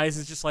 So And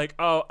Aizen's just like,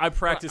 oh, I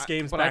practice I-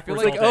 games but I feel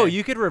backwards like, all oh, day.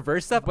 you could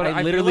reverse stuff, But but I I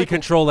feel literally like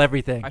control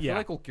everything. I feel Yeah.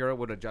 like Okura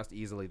would adjust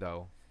easily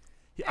though.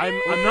 I'm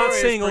not Ulquiorra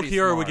is saying pretty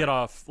Ulquiorra would smart. get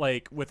off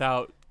like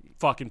without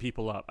fucking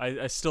people up.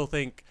 I still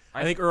think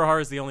I think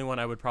Urahara is the only one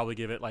I would probably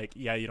give it like,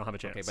 yeah, you don't have a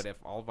chance. Okay, but if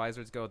all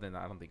visors go, then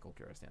I don't think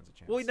Ulquiorra stands a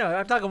chance. Well, no,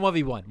 I'm talking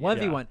 1v1.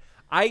 1v1.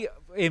 I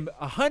am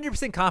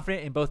 100%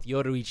 confident in both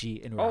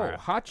Yoruichi and Urahara.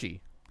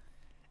 Hachi.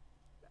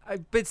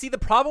 But see, the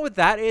problem with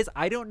that is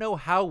I don't know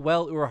how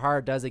well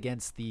Urahara does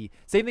against the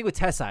same thing with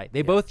Tessai.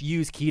 They both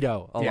use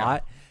Kido a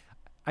lot.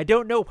 I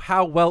don't know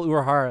how well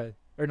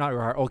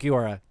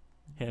Ulquiorra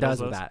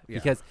does with that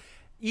because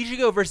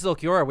Ichigo versus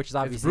Ulquiorra, which is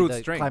obviously the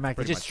strength, climax, is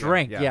pretty just much,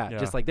 strength. yeah.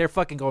 Just like they're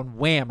fucking going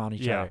wham on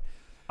each other.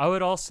 I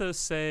would also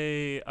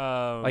say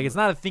Like it's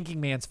not a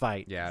thinking man's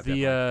fight. Yeah,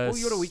 the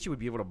Yoruichi would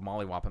be able to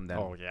mollywop him then.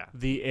 Oh yeah.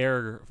 the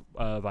air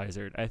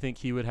visored. I think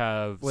he would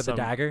have With some,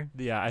 the dagger.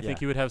 Yeah, I think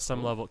he would have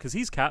some level because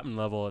he's captain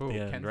level at the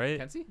end, right?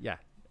 Kenzie? Yeah.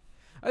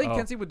 I think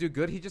Kenzie would do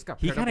good. He just got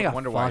He paired kind up of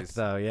with got Wonderwise. fucked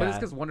though. Yeah. But it's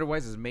because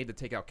Wonderwise is made to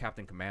take out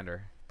Captain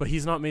Commander. But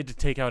he's not made to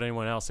take out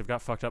anyone else. They've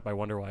got fucked up by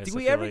Wonderwise. Did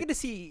we ever get to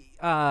see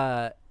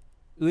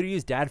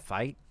Uryu's dad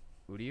fight?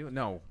 Uryu?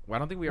 No, I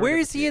don't think we ever Where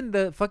get is to he see it. in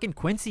the fucking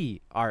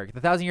Quincy arc,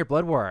 the 1,000-Year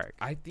Blood War arc?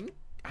 I think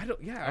I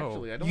don't. Yeah,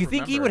 actually, I don't. You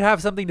think he remember. would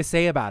have something to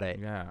say about it?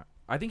 Yeah,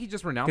 I think he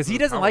just renounced Because he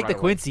his doesn't power like the right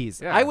away.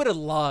 Quincy's. Yeah. I would have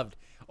loved.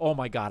 Oh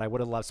my god, I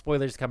would have loved.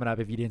 Spoilers coming up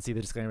if you didn't see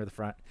the disclaimer at the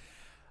front.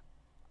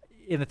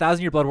 In the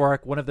 1,000-Year Blood War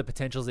arc, one of the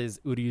potentials is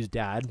Uryu's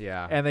dad.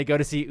 Yeah. And they go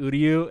to see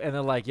Uryu, and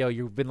they're like, "Yo,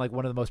 you've been like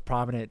one of the most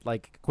prominent.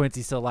 Like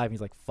Quincy's still alive." And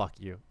he's like, "Fuck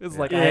you." It's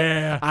like,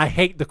 I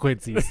hate the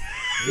Quincy's.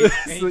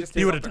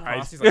 He would have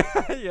died. He's like,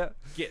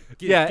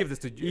 yeah. give this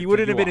to. He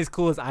wouldn't have been Yuo. as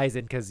cool as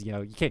Aizen because you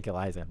can't kill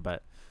Aizen,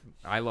 but.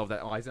 I love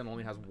that. Aizen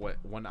only has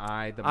one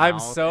eye. The I'm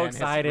mouth, so and his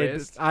excited.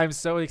 wrist. I'm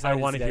so excited.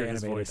 wanna to see hear that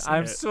his animated. voice.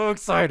 I'm so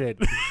excited.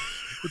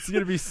 It's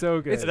gonna be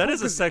so good. That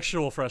is a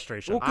sexual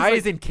frustration. Well, 'cause, like,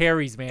 Aizen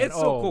carries, man. It's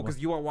so Oh, cool because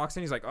Yuo walks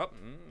in. He's like,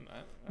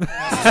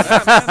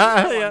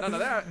 none of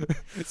that.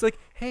 It's like,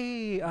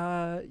 hey,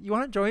 you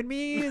want to join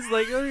me? It's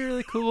like, oh, you're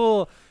really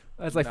cool.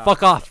 It's like,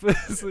 fuck off.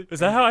 It's like,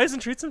 Is that how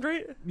Aizen treats him,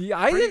 right?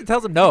 yeah, Aizen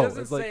tells him no. He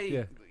doesn't It's like, say,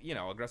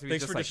 yeah. aggressive.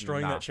 Thanks He's for just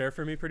destroying like, that chair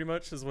for me, pretty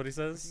much, is what he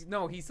says.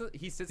 No, he sits. There,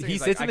 He he's sits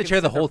like, in I the can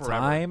chair the sit there whole forever.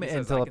 time He says,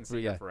 until I can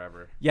sit here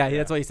forever. Yeah,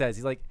 that's what he says.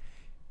 He's like,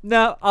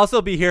 no, I'll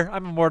still be here.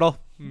 I'm immortal.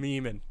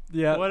 Memeing.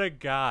 Yeah. What a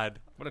god.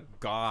 What a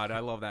god! I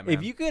love that man.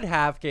 If you could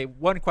have,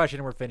 one question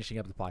and we're finishing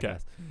up the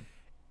podcast.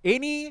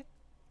 Any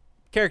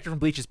character from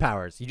Bleach's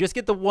powers, you just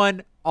get the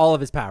one, all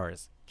of his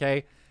powers,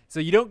 okay? So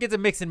you don't get to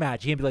mix and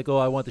match. You can't be like, oh,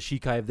 I want the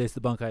Shikai of this,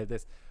 the Bunkai of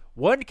this.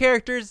 One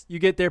characters, you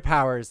get their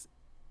powers.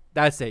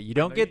 That's it. You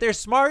don't get their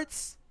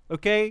smarts,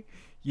 okay?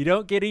 You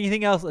don't get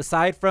anything else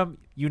aside from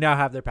you now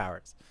have their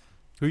powers.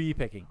 Who are you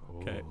picking?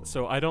 Okay,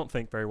 so I don't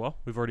think very well.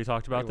 We've already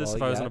talked about Very this. well,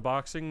 If I was in yeah. a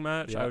boxing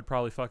match, Yeah. I would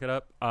probably fuck it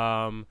up.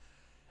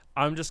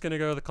 I'm just gonna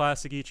go the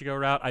classic Ichigo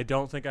route. I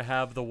don't think I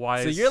have the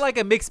wise. So you're like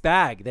a mixed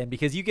bag then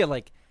because you get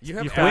like you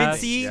have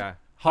Quincy, Yeah. I'm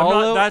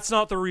Hollow. not, that's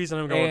not the reason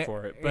I'm going and-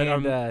 for it. But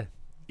and,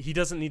 he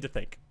doesn't need to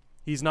think.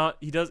 He's not.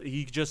 He does.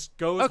 He just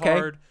goes okay,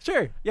 hard.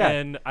 sure, yeah.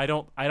 And I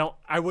don't.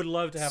 I would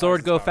love to have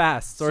Sword Aizen's go power.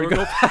 fast. Sword Sword go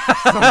go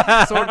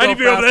fast. I need to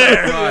be over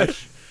there.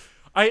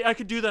 I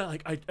could do that.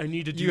 Like I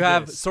need to do. You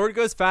have this. sword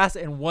goes fast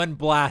and one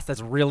blast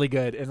that's really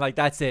good and like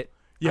that's it.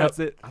 Yeah, That's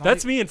it.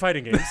 That's me in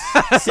fighting games.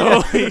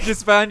 So you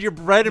just found your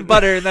bread and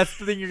butter and that's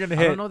the thing you're gonna I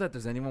hit. don't know that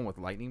there's anyone with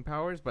lightning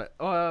powers, but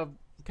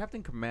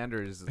Captain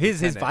Commander is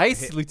His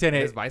vice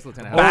lieutenant. His vice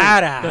lieutenant.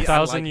 Badass. The I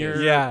 1,000-year.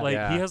 his. Yeah. Like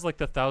Yeah. he has like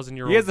the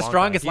 1,000-year. He has the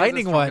strongest He has the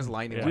lightning strongest one.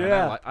 lightning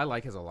Yeah. one. Yeah. I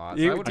like his a lot.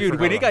 You- I would dude,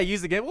 prefer when he that. got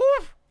used again,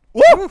 woof,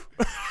 woof.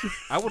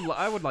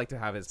 I would like to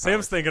have his. Sam's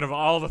powers. thinking of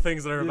all the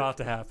things that are about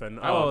to happen.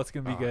 Oh, it's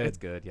gonna be good. It's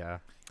good, yeah.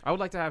 I would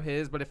like to have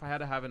his, but if I had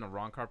to have an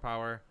Arrancar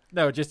power,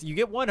 No, just you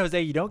get one, Jose.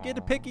 You don't get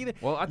to pick either.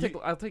 well, I'll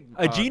take.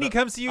 A genie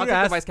comes to you I'll and take the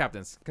asks. vice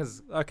captains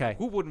because Okay.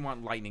 who wouldn't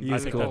want lightning? He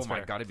is cool. Oh That's my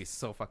fair. god, it'd be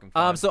so fucking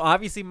fun. So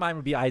obviously mine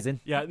would be Aizen.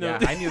 Yeah, no,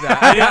 yeah, I knew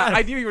that.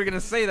 I knew you were gonna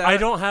say that. I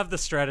don't have the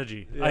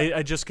strategy.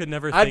 I just could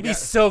never I'd think. be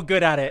so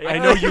good at it. I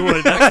know you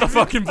would. That's the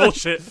fucking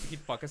bullshit. He'd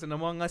fuck us in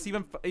Among Us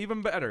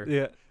even better.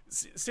 Yeah.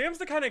 Sam's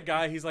the kind of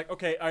guy. He's like,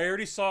 okay, I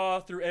already saw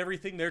through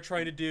everything they're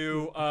trying to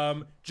do.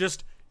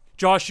 Just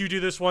Josh, you do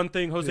this one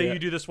thing. Jose, Yeah. you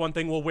do this one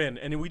thing. We'll win,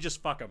 and we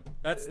just fuck them.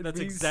 That's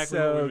Be exactly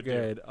so what we would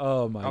good. do.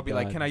 Oh my god. I'll be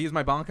like, can I use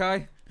my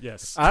Bankai?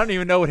 Yes. I don't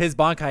even know what his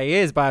Bankai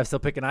is, but I'm still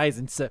picking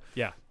Aizen. So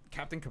Yeah.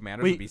 Captain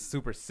Commander Wait. would be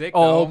super sick.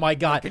 Oh though. my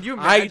god. Could you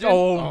I- imagine?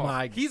 oh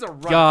my He's a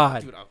run.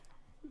 God. Dude,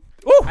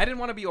 Ooh. I didn't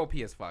want to be OP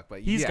as fuck,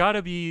 but He's yeah. got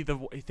to be the.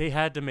 They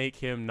had to make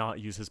him not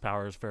use his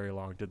powers very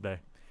long, did they?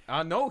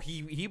 No,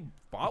 he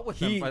fought with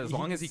them as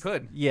long as he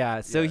could.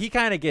 Yeah, so Yeah. he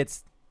kind of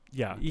gets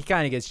Yeah.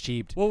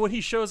 cheaped. Well, when he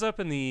shows up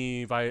in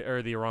the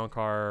Arrancar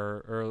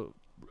or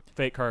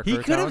fake car, He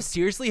Kuro could Town, have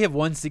seriously have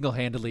won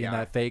single-handedly in Yeah,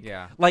 that fake.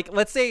 yeah. Like,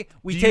 let's say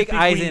we Do you take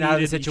think we Aizen out of the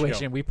needed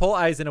situation. Ichigo? We pull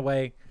Aizen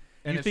away.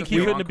 And You it's think just he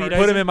the couldn't have Arrancar. beat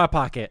Put him Aizen? in my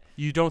pocket.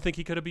 You don't think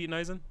he could have beaten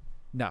Aizen?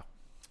 No.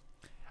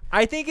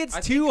 I think it's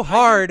I too think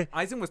hard.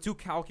 Aizen was too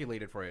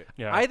calculated for it.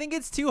 Yeah. I think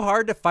it's too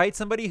hard to fight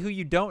somebody who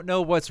you don't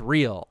know what's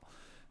real.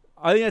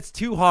 I think that's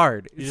too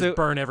hard. you So- just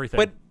burn everything.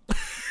 But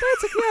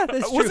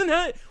That's true. Wasn't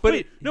that? But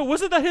Wait, no,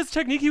 wasn't that his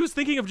technique? He was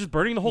thinking of just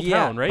burning the whole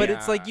town, right? But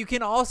it's like you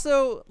can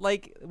also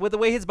like with the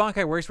way his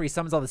Bankai works, where he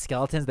summons all the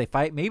skeletons, they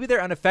fight. Maybe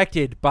they're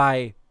unaffected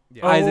by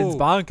Aizen's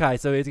Bankai,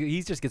 so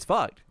he just gets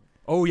fucked.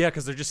 Oh yeah,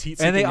 because they're just heat.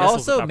 And they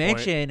also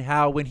mention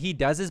how when he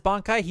does his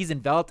Bankai, he's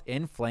enveloped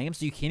in flames,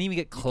 so you can't even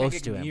get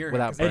close to him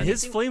without burning. And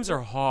his flames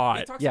are hot.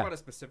 He talks about a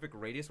specific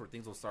radius where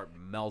things will start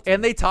melting.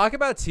 And they talk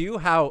about too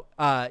how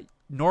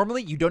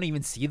normally you don't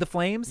even see the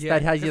flames. Yeah,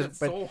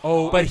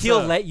 but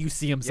he'll let you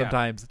see them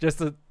sometimes, just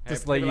to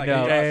let you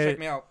know. Check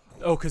me out.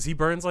 Oh, because he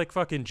burns like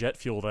fucking jet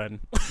fuel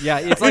then. Yeah,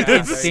 it's like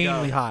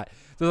insanely hot.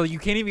 So you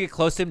can't even get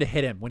close to him to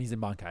hit him when he's in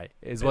Bankai,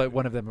 is what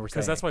one of them were saying.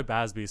 Because that's why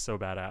Bazby's so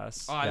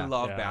badass. Oh, I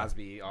love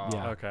Bazby. Oh.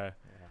 Yeah. Okay.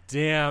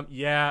 Damn.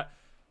 Yeah.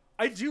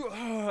 I do.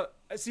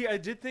 See, I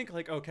did think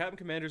like, Captain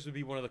Commanders would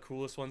be one of the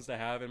coolest ones to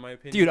have, in my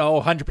opinion. Dude,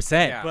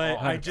 100%. Yeah. But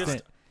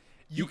 100%.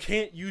 You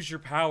can't use your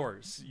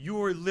powers.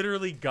 You are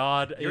literally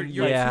God. You're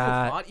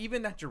not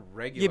even at your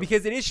regular. Yeah,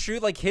 because it is true.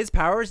 Like his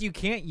powers, you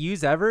can't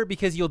use ever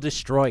because you'll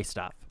destroy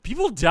stuff.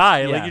 People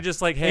die. Yeah. Like you're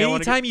just like, hey.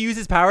 Anytime you use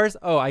his powers,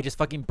 I just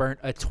fucking burnt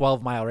a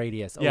 12-mile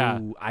radius. Yeah.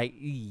 Ooh,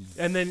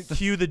 and then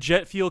cue the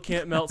jet fuel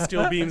can't melt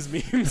steel beams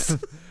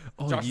memes.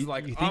 Josh is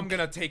like, I'm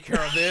gonna take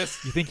care of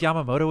this. You think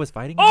Yamamoto was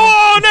fighting?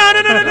 Oh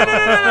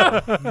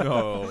no!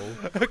 No.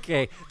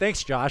 Okay,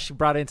 thanks, Josh. You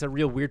brought it into a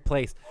real weird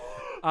place.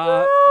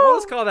 We'll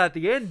just call that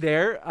the end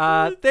there.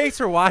 Thanks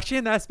for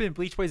watching. That's been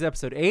Bleach Boys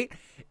episode 8.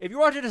 If you're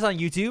watching us on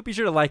YouTube, be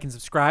sure to like and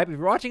subscribe. If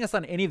you're watching us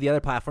on any of the other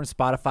platforms,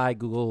 Spotify,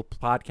 Google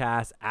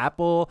Podcasts,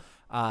 Apple,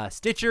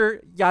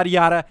 Stitcher, yada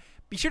yada,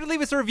 be sure to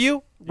leave us a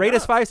review. Rate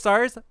us 5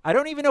 stars. I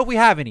don't even know if we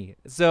have any,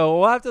 so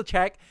we'll have to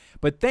check.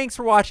 But thanks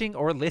for watching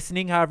or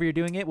listening, however you're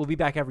doing it. We'll be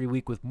back every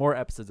week with more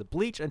episodes of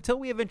Bleach until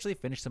we eventually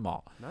finish them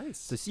all. Nice.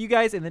 So see you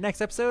guys in the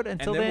next episode.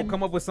 Until then, we'll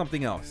come up with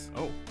something else.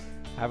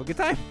 Have a good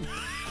time.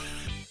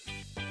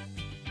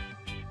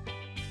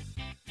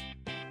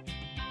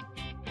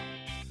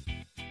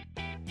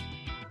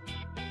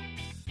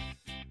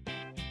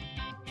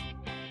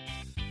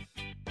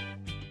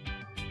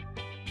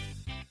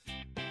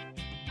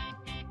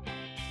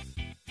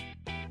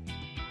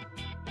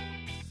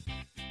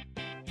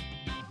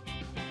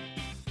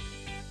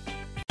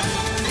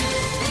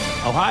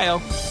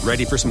 Ohio,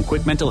 ready for some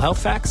quick mental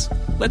health facts?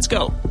 Let's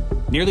go.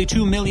 Nearly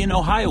 2 million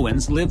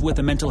Ohioans live with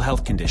a mental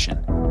health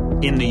condition.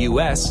 In the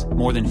U.S.,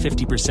 more than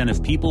 50%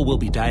 of people will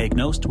be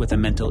diagnosed with a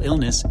mental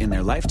illness in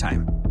their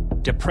lifetime.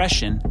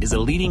 Depression is a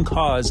leading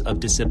cause of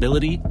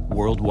disability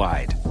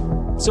worldwide.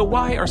 So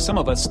why are some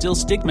of us still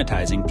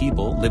stigmatizing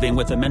people living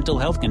with a mental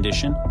health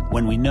condition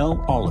when we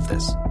know all of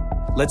this?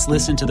 Let's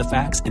listen to the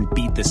facts and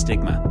beat the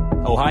stigma.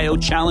 Ohio,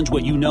 challenge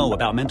what you know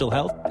about mental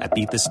health at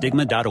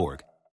beatthestigma.org.